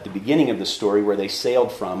at the beginning of the story, where they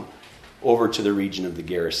sailed from over to the region of the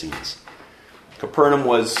Gerasenes. Capernaum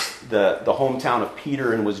was the hometown of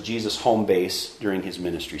Peter and was Jesus' home base during his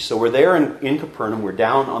ministry. So we're there in Capernaum. We're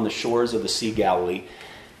down on the shores of the Sea of Galilee,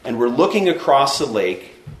 and we're looking across the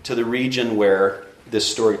lake to the region where this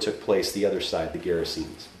story took place, the other side, the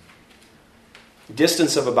Gerasenes.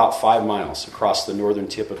 Distance of about 5 miles across the northern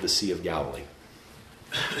tip of the Sea of Galilee.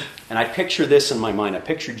 And I picture this in my mind. I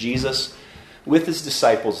picture Jesus with his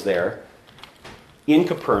disciples there in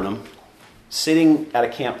Capernaum, sitting at a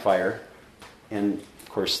campfire. And of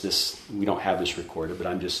course, we don't have this recorded, but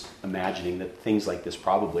I'm just imagining that things like this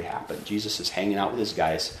probably happened. Jesus is hanging out with his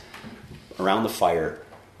guys around the fire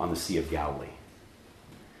on the Sea of Galilee.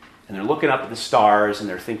 And they're looking up at the stars, and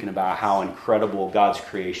they're thinking about how incredible God's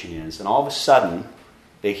creation is. And all of a sudden,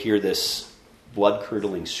 they hear this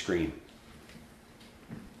blood-curdling scream.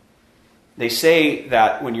 They say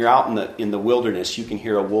that when you're out in the wilderness, you can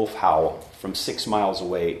hear a wolf howl from 6 miles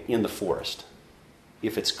away in the forest.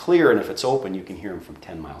 If it's clear and if it's open, you can hear him from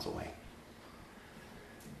 10 miles away.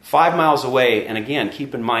 5 miles away, and again,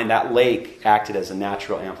 keep in mind that lake acted as a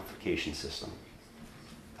natural amplification system.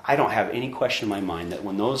 I don't have any question in my mind that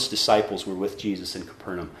when those disciples were with Jesus in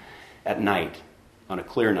Capernaum at night, on a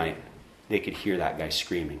clear night, they could hear that guy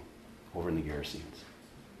screaming over in the Gerasenes.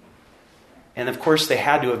 And of course, they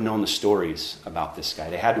had to have known the stories about this guy.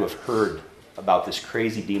 They had to have heard about this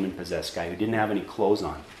crazy demon-possessed guy who didn't have any clothes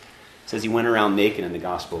on. It says he went around naked in the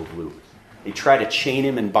Gospel of Luke. They tried to chain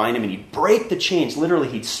him and bind him, and he'd break the chains. Literally,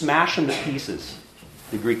 he'd smash them to pieces,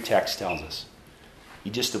 the Greek text tells us.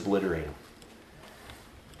 He'd just obliterate them.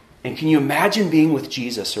 And can you imagine being with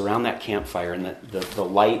Jesus around that campfire and the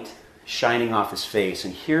light shining off his face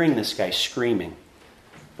and hearing this guy screaming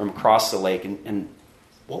from across the lake? And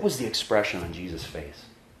what was the expression on Jesus' face?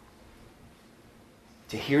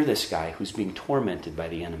 to hear this guy who's being tormented by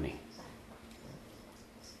the enemy.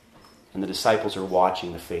 And the disciples are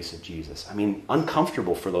watching the face of Jesus. I mean,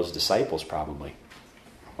 uncomfortable for those disciples probably.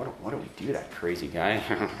 What do we do to that crazy guy?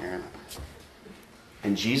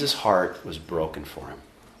 And Jesus' heart was broken for him.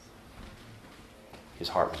 His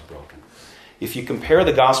heart was broken. If you compare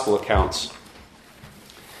the gospel accounts,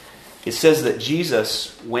 it says that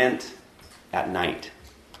Jesus went at night,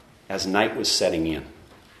 as night was setting in.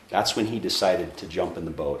 That's when he decided to jump in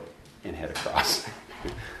the boat and head across.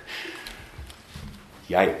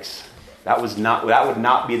 Yikes. That would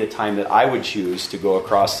not be the time that I would choose to go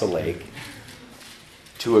across the lake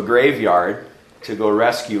to a graveyard to go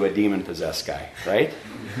rescue a demon-possessed guy, right?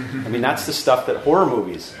 I mean, that's the stuff that horror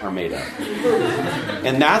movies are made of.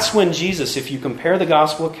 And that's when Jesus, if you compare the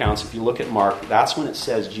gospel accounts, if you look at Mark, that's when it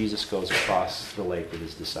says Jesus goes across the lake with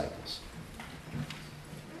his disciples.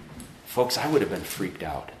 Folks, I would have been freaked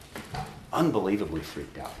out. Unbelievably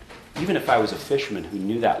freaked out. Even if I was a fisherman who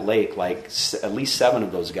knew that lake, like at least 7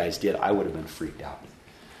 of those guys did, I would have been freaked out.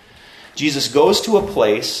 Jesus goes to a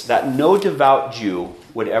place that no devout Jew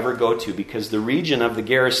would ever go to, because the region of the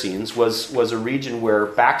Gerasenes was a region where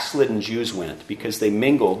backslidden Jews went because they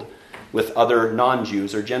mingled with other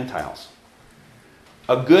non-Jews or Gentiles.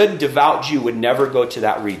 A good devout Jew would never go to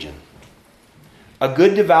that region. A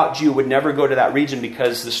good devout Jew would never go to that region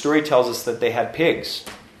because the story tells us that they had pigs.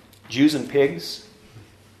 Jews and pigs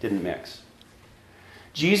didn't mix.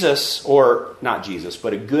 Jesus, or not Jesus,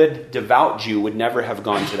 but a good devout Jew would never have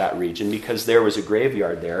gone to that region because there was a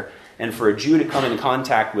graveyard there. And for a Jew to come in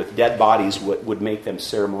contact with dead bodies would make them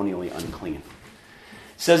ceremonially unclean. It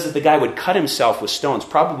says that the guy would cut himself with stones,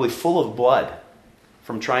 probably full of blood,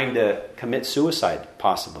 from trying to commit suicide,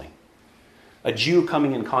 possibly. A Jew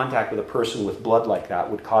coming in contact with a person with blood like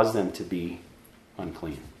that would cause them to be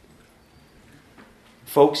unclean.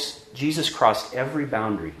 Folks, Jesus crossed every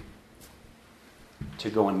boundary to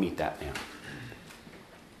go and meet that man.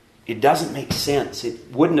 It doesn't make sense.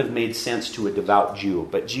 It wouldn't have made sense to a devout Jew.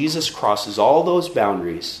 But Jesus crosses all those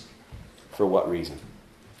boundaries for what reason?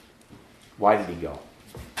 Why did he go?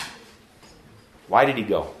 Why did he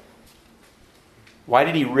go? Why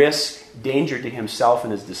did he risk danger to himself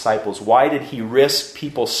and his disciples? Why did he risk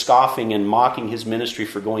people scoffing and mocking his ministry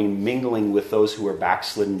for going and mingling with those who are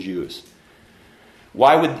backslidden Jews?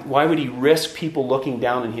 Why would he risk people looking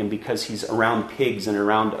down on him because he's around pigs and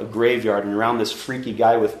around a graveyard and around this freaky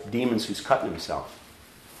guy with demons who's cutting himself?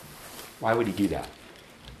 Why would he do that?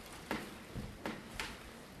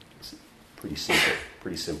 It's a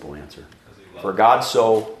pretty simple answer. For God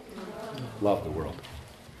so loved the world.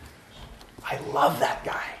 I love that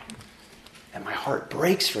guy. And my heart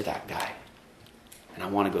breaks for that guy. And I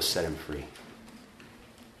want to go set him free.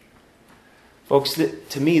 Folks,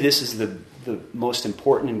 to me, this is the most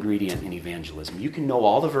important ingredient in evangelism. You can know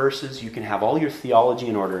all the verses, you can have all your theology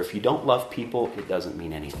in order. If you don't love people, it doesn't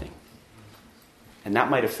mean anything. And that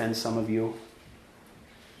might offend some of you.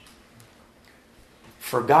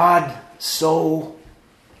 For God so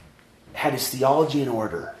had his theology in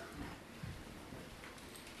order.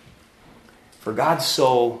 For God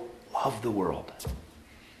so loved the world.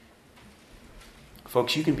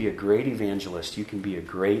 Folks, you can be a great evangelist. You can be a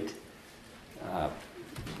great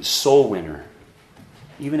soul winner,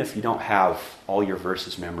 even if you don't have all your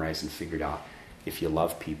verses memorized and figured out. If you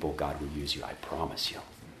love people, God will use you. I promise you.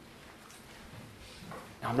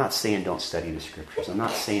 Now, I'm not saying don't study the scriptures. I'm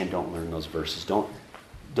not saying don't learn those verses. I'm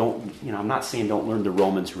not saying don't learn the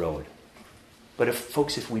Romans road. But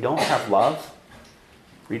if we don't have love,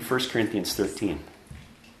 read 1 Corinthians 13.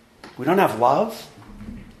 If we don't have love,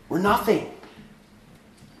 we're nothing.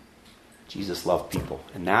 Jesus loved people.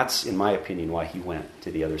 And that's, in my opinion, why he went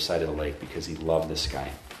to the other side of the lake, because he loved this guy.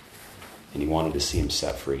 And he wanted to see him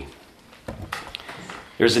set free.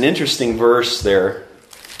 There's an interesting verse there.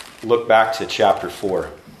 Look back to chapter 4.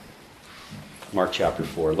 Mark chapter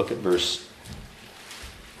 4. Look at verse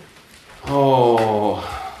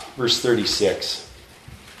 36.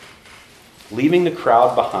 Leaving the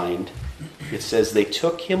crowd behind, it says they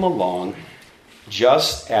took him along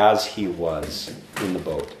just as he was in the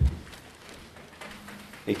boat.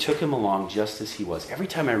 They took him along just as he was. Every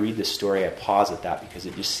time I read this story, I pause at that because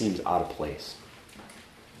it just seems out of place.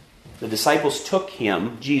 The disciples took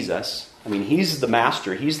him, Jesus. I mean, he's the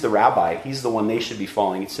master. He's the rabbi. He's the one they should be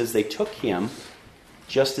following. It says they took him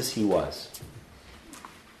just as he was.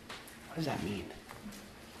 What does that mean?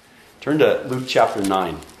 Turn to Luke chapter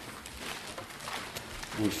 9.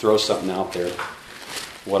 Let me throw something out there.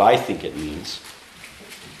 What I think it means.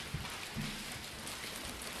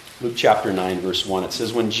 Luke chapter 9, verse 1. It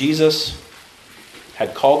says, when Jesus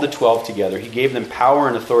had called the 12 together, he gave them power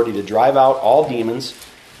and authority to drive out all demons,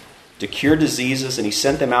 to cure diseases, and he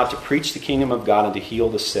sent them out to preach the kingdom of God and to heal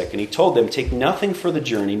the sick. And he told them, take nothing for the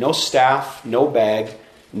journey, no staff, no bag,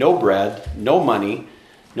 no bread, no money,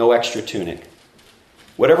 no extra tunic.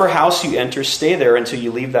 Whatever house you enter, stay there until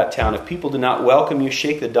you leave that town. If people do not welcome you,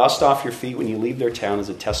 shake the dust off your feet when you leave their town as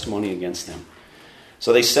a testimony against them.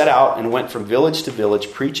 So they set out and went from village to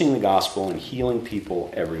village, preaching the gospel and healing people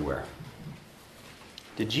everywhere.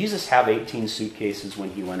 Did Jesus have 18 suitcases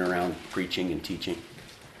when he went around preaching and teaching?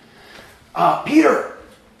 Peter,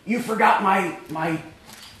 you forgot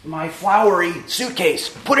my flowery suitcase.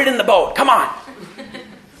 Put it in the boat. Come on.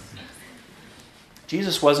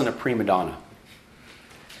 Jesus wasn't a prima donna.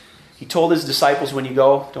 He told his disciples, when you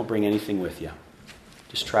go, don't bring anything with you.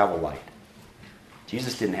 Just travel light.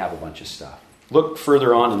 Jesus didn't have a bunch of stuff. Look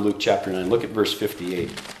further on in Luke chapter 9. Look at verse 58.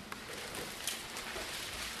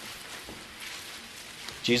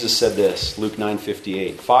 Jesus said this, Luke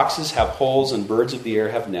 9:58. Foxes have holes and birds of the air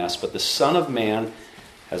have nests, but the Son of Man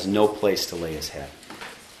has no place to lay his head.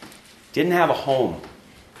 Didn't have a home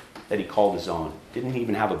that he called his own. Didn't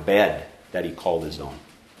even have a bed that he called his own.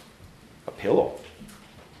 A pillow.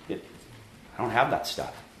 I don't have that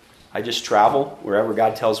stuff. I just travel wherever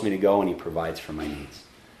God tells me to go and he provides for my needs.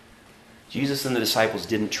 Jesus and the disciples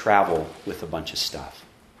didn't travel with a bunch of stuff.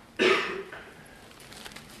 You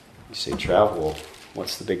say travel,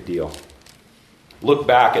 what's the big deal? Look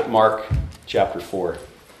back at Mark chapter 4.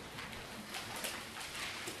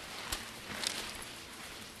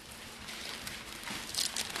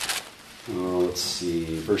 Let's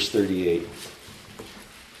see, verse 38.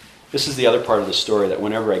 This is the other part of the story that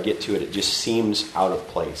whenever I get to it, it just seems out of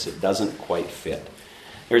place. It doesn't quite fit.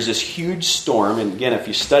 There's this huge storm, and again, if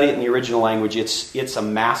you study it in the original language, it's a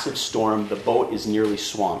massive storm. The boat is nearly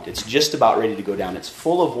swamped. It's just about ready to go down. It's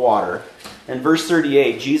full of water. And verse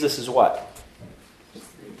 38, Jesus is what?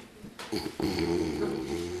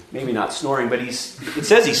 Maybe not snoring, but it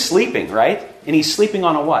says he's sleeping, right? And he's sleeping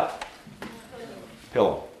on a what?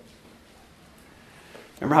 Pillow.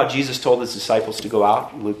 Remember how Jesus told his disciples to go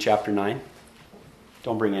out in Luke chapter 9?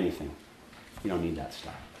 Don't bring anything. You don't need that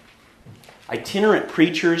stuff. Itinerant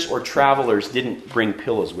preachers or travelers didn't bring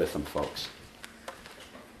pillows with them, folks.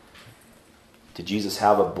 Did Jesus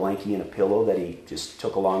have a blankie and a pillow that he just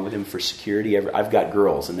took along with him for security? I've got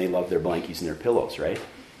girls, and they love their blankies and their pillows, right?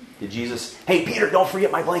 Did Jesus, hey, Peter, don't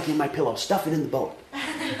forget my blankie and my pillow. Stuff it in the boat.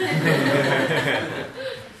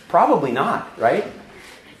 Probably not, right?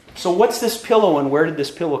 So what's this pillow and where did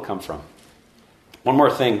this pillow come from? One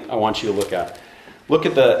more thing I want you to look at. Look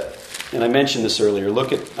at and I mentioned this earlier,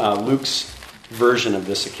 look at Luke's version of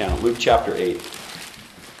this account. Luke chapter 8.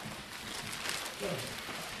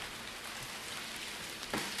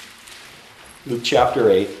 Luke chapter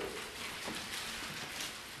 8.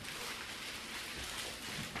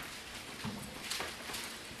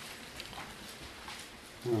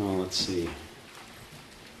 Let's see.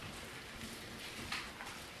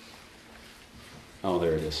 Oh,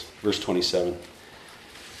 there it is. Verse 27.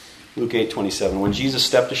 Luke 8:27. When Jesus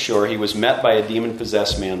stepped ashore, he was met by a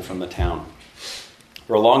demon-possessed man from the town.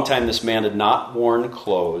 For a long time, this man had not worn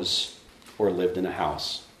clothes or lived in a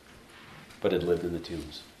house, but had lived in the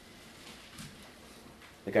tombs.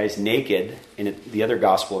 The guy's naked, and the other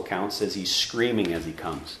gospel account says he's screaming as he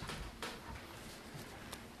comes.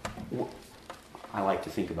 I like to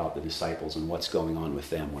think about the disciples and what's going on with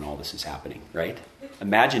them when all this is happening, right?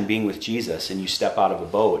 Imagine being with Jesus and you step out of a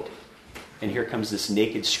boat and here comes this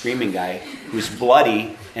naked screaming guy who's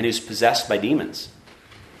bloody and who's possessed by demons.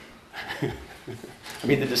 I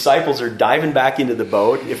mean, the disciples are diving back into the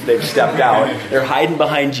boat if they've stepped out. They're hiding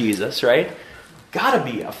behind Jesus, right? Gotta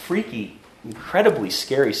be a freaky, incredibly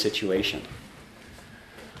scary situation.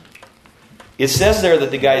 It says there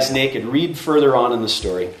that the guy's naked. Read further on in the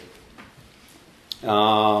story.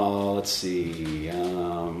 Let's see.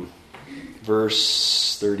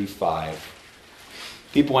 Verse 35.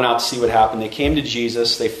 People went out to see what happened. They came to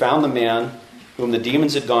Jesus. They found the man whom the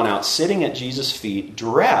demons had gone out sitting at Jesus' feet,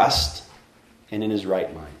 dressed and in his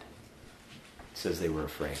right mind. It says they were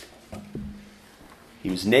afraid. He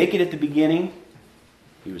was naked at the beginning.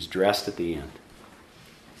 He was dressed at the end.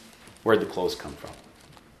 Where'd the clothes come from?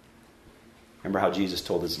 Remember how Jesus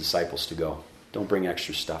told his disciples to go. Don't bring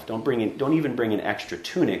extra stuff. Don't even bring an extra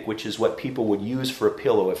tunic, which is what people would use for a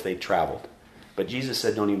pillow if they traveled. But Jesus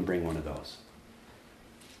said, don't even bring one of those.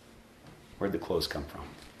 Where'd the clothes come from?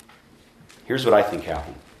 Here's what I think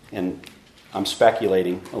happened. And I'm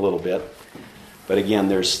speculating a little bit. But again,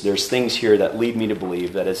 there's things here that lead me to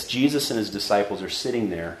believe that as Jesus and his disciples are sitting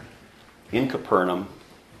there in Capernaum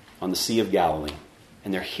on the Sea of Galilee,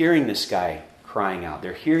 and they're hearing this guy crying out.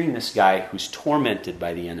 They're hearing this guy who's tormented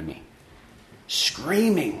by the enemy,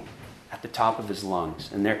 screaming at the top of his lungs.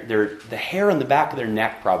 And the hair on the back of their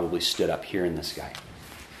neck probably stood up hearing this guy.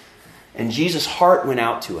 And Jesus' heart went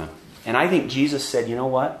out to him. And I think Jesus said, you know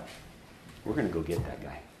what? We're going to go get that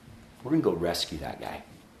guy. We're going to go rescue that guy.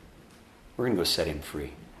 We're going to go set him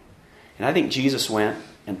free. And I think Jesus went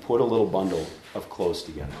and put a little bundle of clothes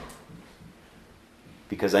together.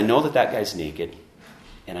 Because I know that guy's naked,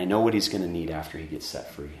 and I know what he's going to need after he gets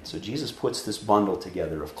set free. So Jesus puts this bundle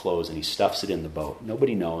together of clothes, and he stuffs it in the boat.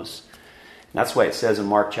 Nobody knows. And that's why it says in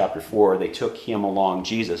Mark chapter 4, they took him along,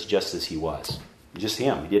 Jesus, just as he was. Just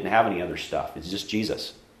him. He didn't have any other stuff. It's just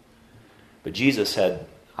Jesus. But Jesus had,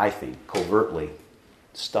 I think, covertly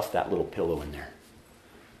stuffed that little pillow in there.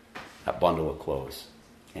 That bundle of clothes.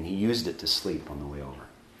 And he used it to sleep on the way over.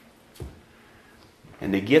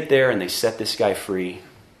 And they get there and they set this guy free.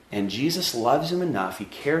 And Jesus loves him enough. He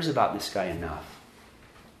cares about this guy enough.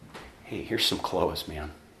 Hey, here's some clothes,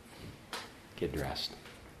 man. Get dressed.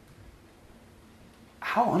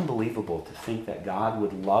 How unbelievable to think that God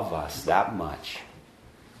would love us that much.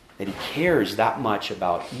 That he cares that much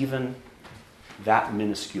about even that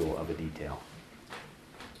minuscule of a detail.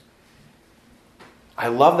 I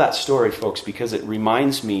love that story, folks, because it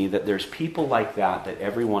reminds me that there's people like that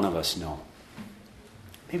every one of us know.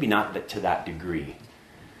 Maybe not to that degree.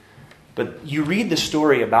 But you read the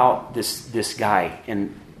story about this guy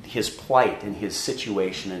and his plight and his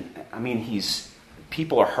situation. And I mean,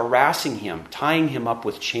 people are harassing him, tying him up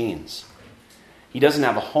with chains. He doesn't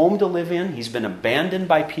have a home to live in. He's been abandoned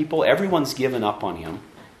by people. Everyone's given up on him.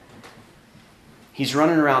 He's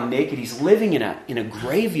running around naked. He's living in a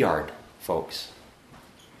graveyard, folks.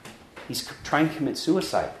 He's trying to commit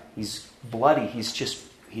suicide. He's bloody.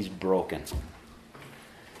 He's broken.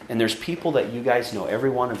 And there's people that you guys know, every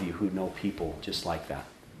one of you who know people just like that.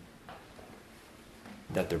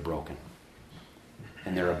 That they're broken.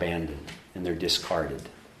 And they're abandoned. And they're discarded.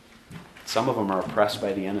 Some of them are oppressed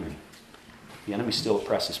by the enemy. The enemy still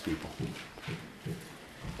oppresses people.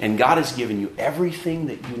 And God has given you everything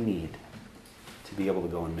that you need to be able to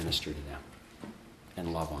go and minister to them.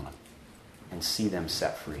 And love on them. And see them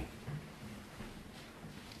set free.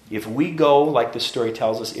 If we go, like this story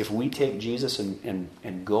tells us, if we take Jesus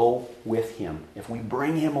and go with him, if we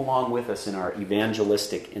bring him along with us in our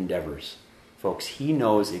evangelistic endeavors, folks, he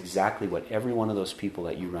knows exactly what every one of those people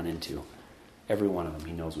that you run into, every one of them,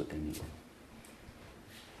 he knows what they need.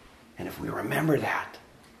 And if we remember that,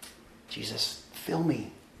 Jesus, fill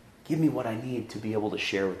me. Give me what I need to be able to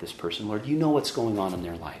share with this person. Lord, you know what's going on in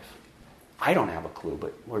their life. I don't have a clue,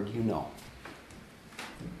 but Lord, you know.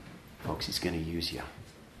 Folks, he's going to use you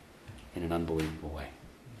in an unbelievable way.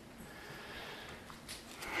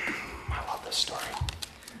 I love this story.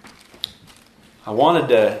 I wanted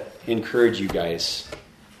to encourage you guys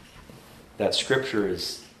that Scripture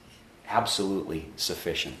is absolutely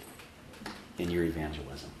sufficient in your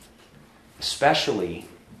evangelism. Especially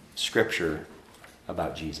Scripture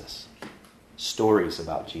about Jesus. Stories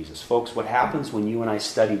about Jesus. Folks, what happens when you and I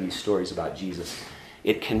study these stories about Jesus,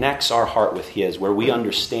 it connects our heart with his, where we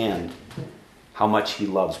understand how much he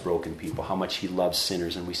loves broken people, how much he loves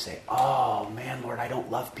sinners, and we say, oh man, Lord, I don't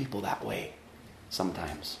love people that way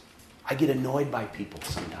sometimes. I get annoyed by people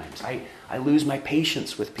sometimes. I lose my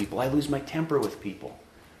patience with people. I lose my temper with people.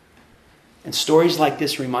 And stories like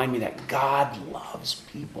this remind me that God loves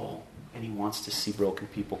people and he wants to see broken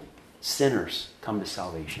people, sinners, come to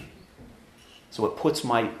salvation. So it puts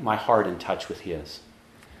my heart in touch with his.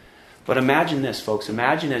 But imagine this, folks.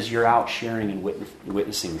 Imagine as you're out sharing and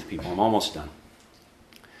witnessing with people. I'm almost done.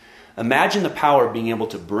 Imagine the power of being able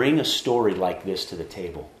to bring a story like this to the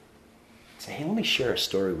table. Say, hey, let me share a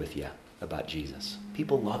story with you about Jesus.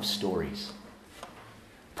 People love stories.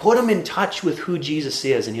 Put them in touch with who Jesus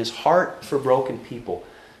is and his heart for broken people.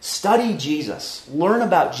 Study Jesus. Learn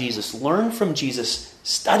about Jesus. Learn from Jesus.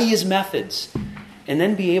 Study his methods. And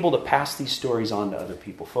then be able to pass these stories on to other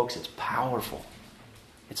people. Folks, it's powerful.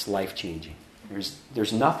 It's life-changing.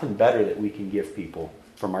 There's nothing better that we can give people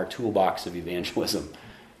from our toolbox of evangelism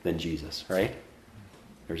than Jesus, right?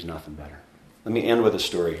 There's nothing better. Let me end with a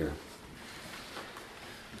story here.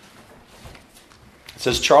 It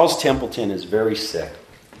says Charles Templeton is very sick.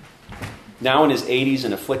 Now in his 80s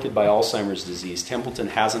and afflicted by Alzheimer's disease, Templeton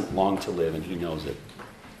hasn't long to live and he knows it.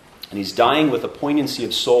 And he's dying with a poignancy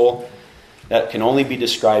of soul that can only be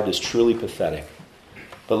described as truly pathetic.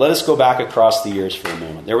 But let us go back across the years for a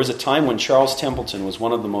moment. There was a time when Charles Templeton was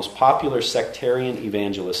one of the most popular sectarian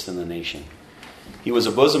evangelists in the nation. He was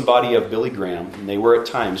a bosom buddy of Billy Graham, and they were at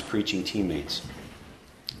times preaching teammates.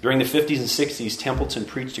 During the 50s and 60s, Templeton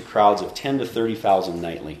preached to crowds of 10 to 30,000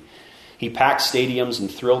 nightly. He packed stadiums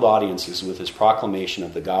and thrilled audiences with his proclamation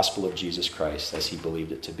of the gospel of Jesus Christ as he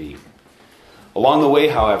believed it to be. Along the way,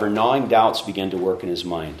 however, gnawing doubts began to work in his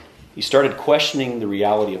mind. He started questioning the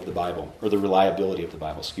reality of the Bible, or the reliability of the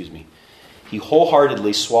Bible, He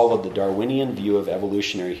wholeheartedly swallowed the Darwinian view of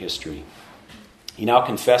evolutionary history. He now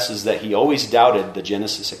confesses that he always doubted the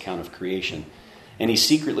Genesis account of creation, and he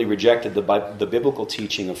secretly rejected the biblical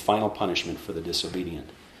teaching of final punishment for the disobedient.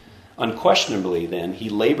 Unquestionably, then, he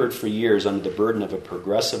labored for years under the burden of a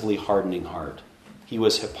progressively hardening heart. He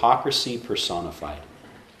was hypocrisy personified.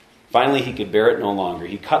 Finally, he could bear it no longer.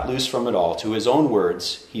 He cut loose from it all. To his own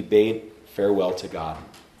words, he bade farewell to God.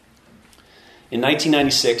 In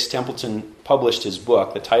 1996, Templeton published his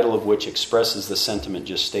book, the title of which expresses the sentiment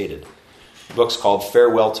just stated. The book's called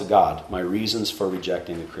Farewell to God, My Reasons for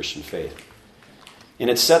Rejecting the Christian Faith. And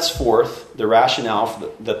it sets forth the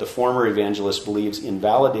rationale that the former evangelist believes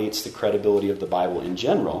invalidates the credibility of the Bible in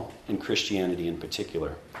general and Christianity in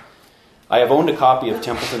particular. I have owned a copy of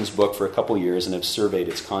Templeton's book for a couple years and have surveyed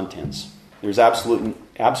its contents. There's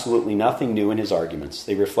absolutely nothing new in his arguments.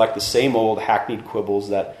 They reflect the same old hackneyed quibbles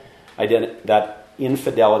that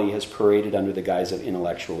infidelity has paraded under the guise of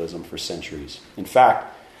intellectualism for centuries. In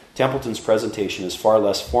fact, Templeton's presentation is far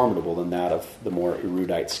less formidable than that of the more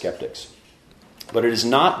erudite skeptics. But it is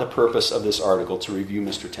not the purpose of this article to review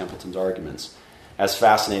Mr. Templeton's arguments, as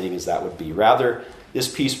fascinating as that would be. Rather,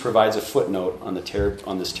 this piece provides a footnote on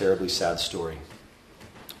this terribly sad story.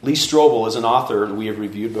 Lee Strobel is an author we have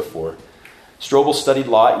reviewed before. Strobel studied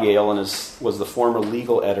law at Yale and was the former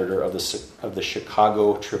legal editor of the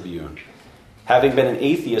Chicago Tribune. Having been an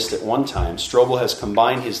atheist at one time, Strobel has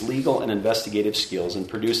combined his legal and investigative skills in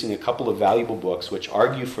producing a couple of valuable books which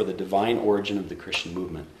argue for the divine origin of the Christian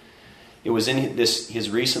movement. It was in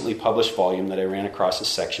his recently published volume that I ran across a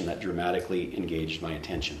section that dramatically engaged my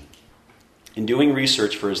attention. In doing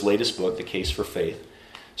research for his latest book, The Case for Faith,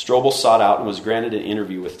 Strobel sought out and was granted an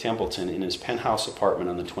interview with Templeton in his penthouse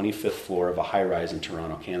apartment on the 25th floor of a high-rise in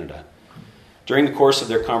Toronto, Canada. During the course of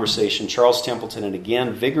their conversation, Charles Templeton had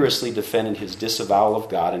again vigorously defended his disavowal of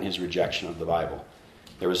God and his rejection of the Bible.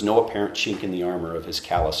 There was no apparent chink in the armor of his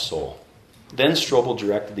callous soul. Then Strobel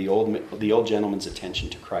directed the old gentleman's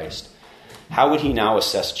attention to Christ. How would he now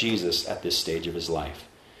assess Jesus at this stage of his life?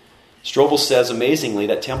 Strobel says amazingly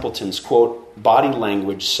that Templeton's, quote, body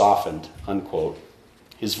language softened, unquote.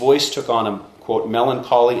 His voice took on a, quote,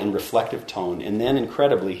 melancholy and reflective tone, and then,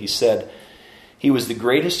 incredibly, he said, he was the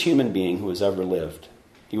greatest human being who has ever lived.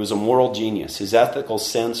 He was a moral genius. His ethical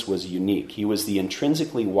sense was unique. He was the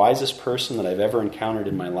intrinsically wisest person that I've ever encountered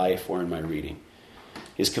in my life or in my reading.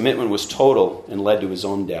 His commitment was total and led to his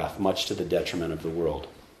own death, much to the detriment of the world.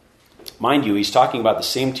 Mind you, he's talking about the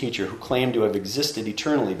same teacher who claimed to have existed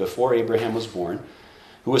eternally before Abraham was born,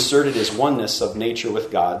 who asserted his oneness of nature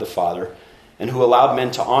with God, the Father, and who allowed men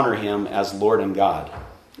to honor him as Lord and God,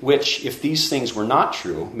 which, if these things were not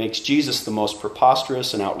true, makes Jesus the most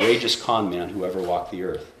preposterous and outrageous con man who ever walked the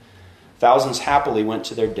earth. Thousands happily went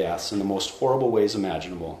to their deaths in the most horrible ways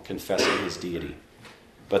imaginable, confessing his deity.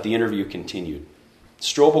 But the interview continued.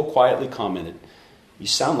 Strobel quietly commented, "You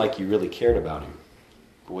sound like you really cared about him."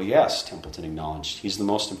 "Well, yes," Templeton acknowledged. "He's the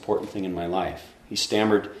most important thing in my life." He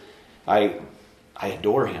stammered, I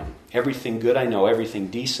adore him. Everything good I know, everything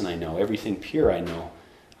decent I know, everything pure I know,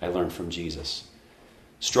 I learned from Jesus."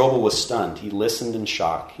 Strobel was stunned. He listened in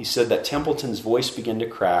shock. He said that Templeton's voice began to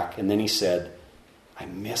crack, and then he said, "I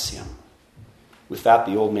miss him." With that,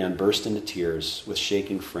 the old man burst into tears. With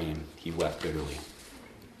shaking frame, he wept bitterly.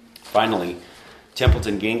 Finally,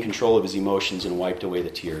 Templeton gained control of his emotions and wiped away the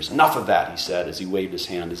tears. "Enough of that," he said as he waved his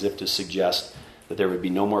hand as if to suggest that there would be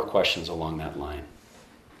no more questions along that line.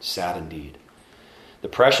 Sad indeed. The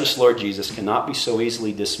precious Lord Jesus cannot be so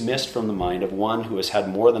easily dismissed from the mind of one who has had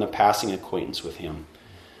more than a passing acquaintance with him.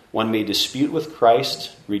 One may dispute with Christ,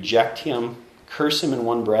 reject him, curse him in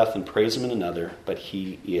one breath, and praise him in another, but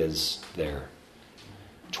he is there.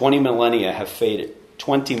 20 millennia have faded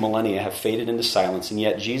into silence, and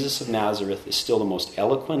yet Jesus of Nazareth is still the most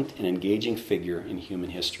eloquent and engaging figure in human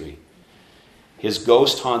history. His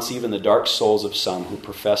ghost haunts even the dark souls of some who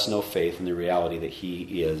profess no faith in the reality that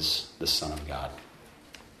he is the Son of God.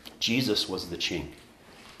 Jesus was the chink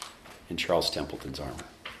in Charles Templeton's armor.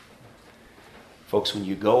 Folks, when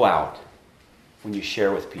you go out, when you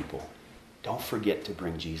share with people, don't forget to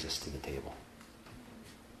bring Jesus to the table.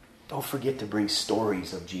 Don't forget to bring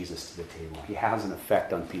stories of Jesus to the table. He has an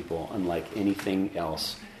effect on people unlike anything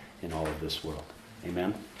else in all of this world.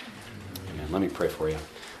 Amen? Amen. Let me pray for you.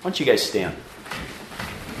 Why don't you guys stand?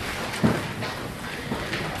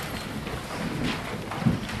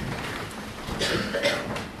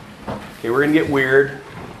 Okay, we're going to get weird.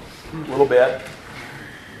 a little bit.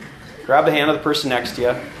 Grab the hand of the person next to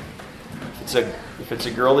you. If it's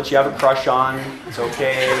a girl that you have a crush on, it's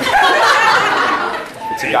okay.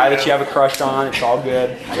 If it's a guy that you have a crush on, it's all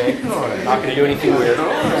good. Okay? Not going to do anything weird.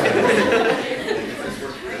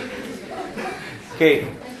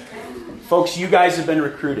 Okay. Folks, you guys have been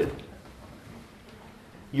recruited.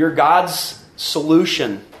 You're God's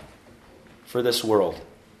solution for this world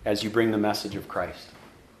as you bring the message of Christ.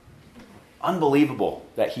 Unbelievable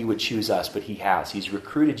that He would choose us, but He has. He's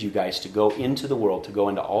recruited you guys to go into the world, to go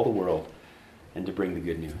into all the world, and to bring the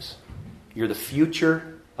good news. You're the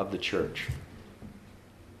future of the church.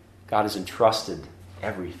 God has entrusted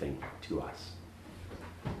everything to us.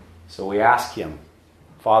 So we ask Him,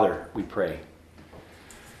 Father, we pray.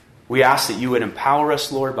 We ask that you would empower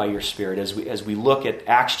us, Lord, by your Spirit. As we look at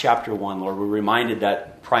Acts chapter 1, Lord, we're reminded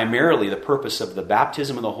that primarily the purpose of the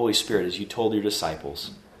baptism of the Holy Spirit, as you told your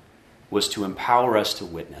disciples, was to empower us to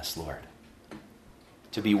witness, Lord.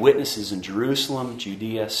 To be witnesses in Jerusalem,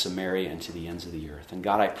 Judea, Samaria, and to the ends of the earth. And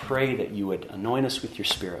God, I pray that you would anoint us with your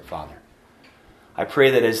Spirit, Father. I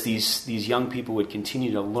pray that as these young people would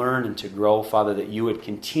continue to learn and to grow, Father, that you would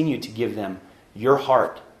continue to give them your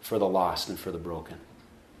heart for the lost and for the broken.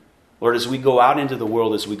 Lord, as we go out into the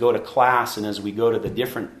world, as we go to class, and as we go to the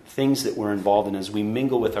different things that we're involved in, as we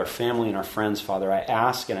mingle with our family and our friends, Father, I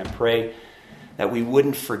ask and I pray that we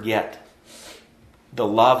wouldn't forget the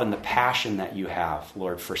love and the passion that you have,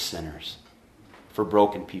 Lord, for sinners, for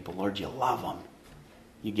broken people. Lord, you love them.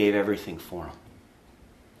 You gave everything for them.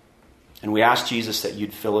 And we ask, Jesus, that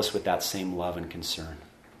you'd fill us with that same love and concern.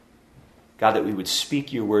 God, that we would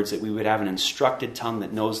speak your words, that we would have an instructed tongue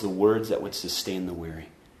that knows the words that would sustain the weary.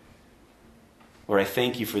 Lord, I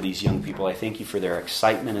thank you for these young people. I thank you for their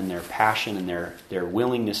excitement and their passion and their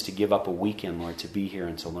willingness to give up a weekend, Lord, to be here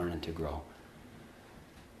and to learn and to grow.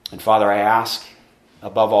 And Father, I ask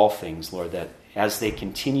above all things, Lord, that as they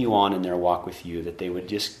continue on in their walk with you, that they would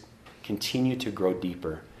just continue to grow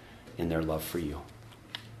deeper in their love for you.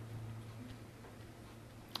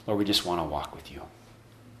 Lord, we just want to walk with you.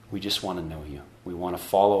 We just want to know you. We want to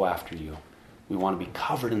follow after you. We want to be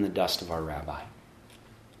covered in the dust of our Rabbi.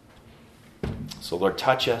 So, Lord,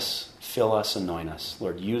 touch us, fill us, anoint us.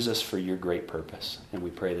 Lord, use us for your great purpose. And we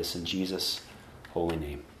pray this in Jesus' holy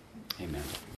name. Amen.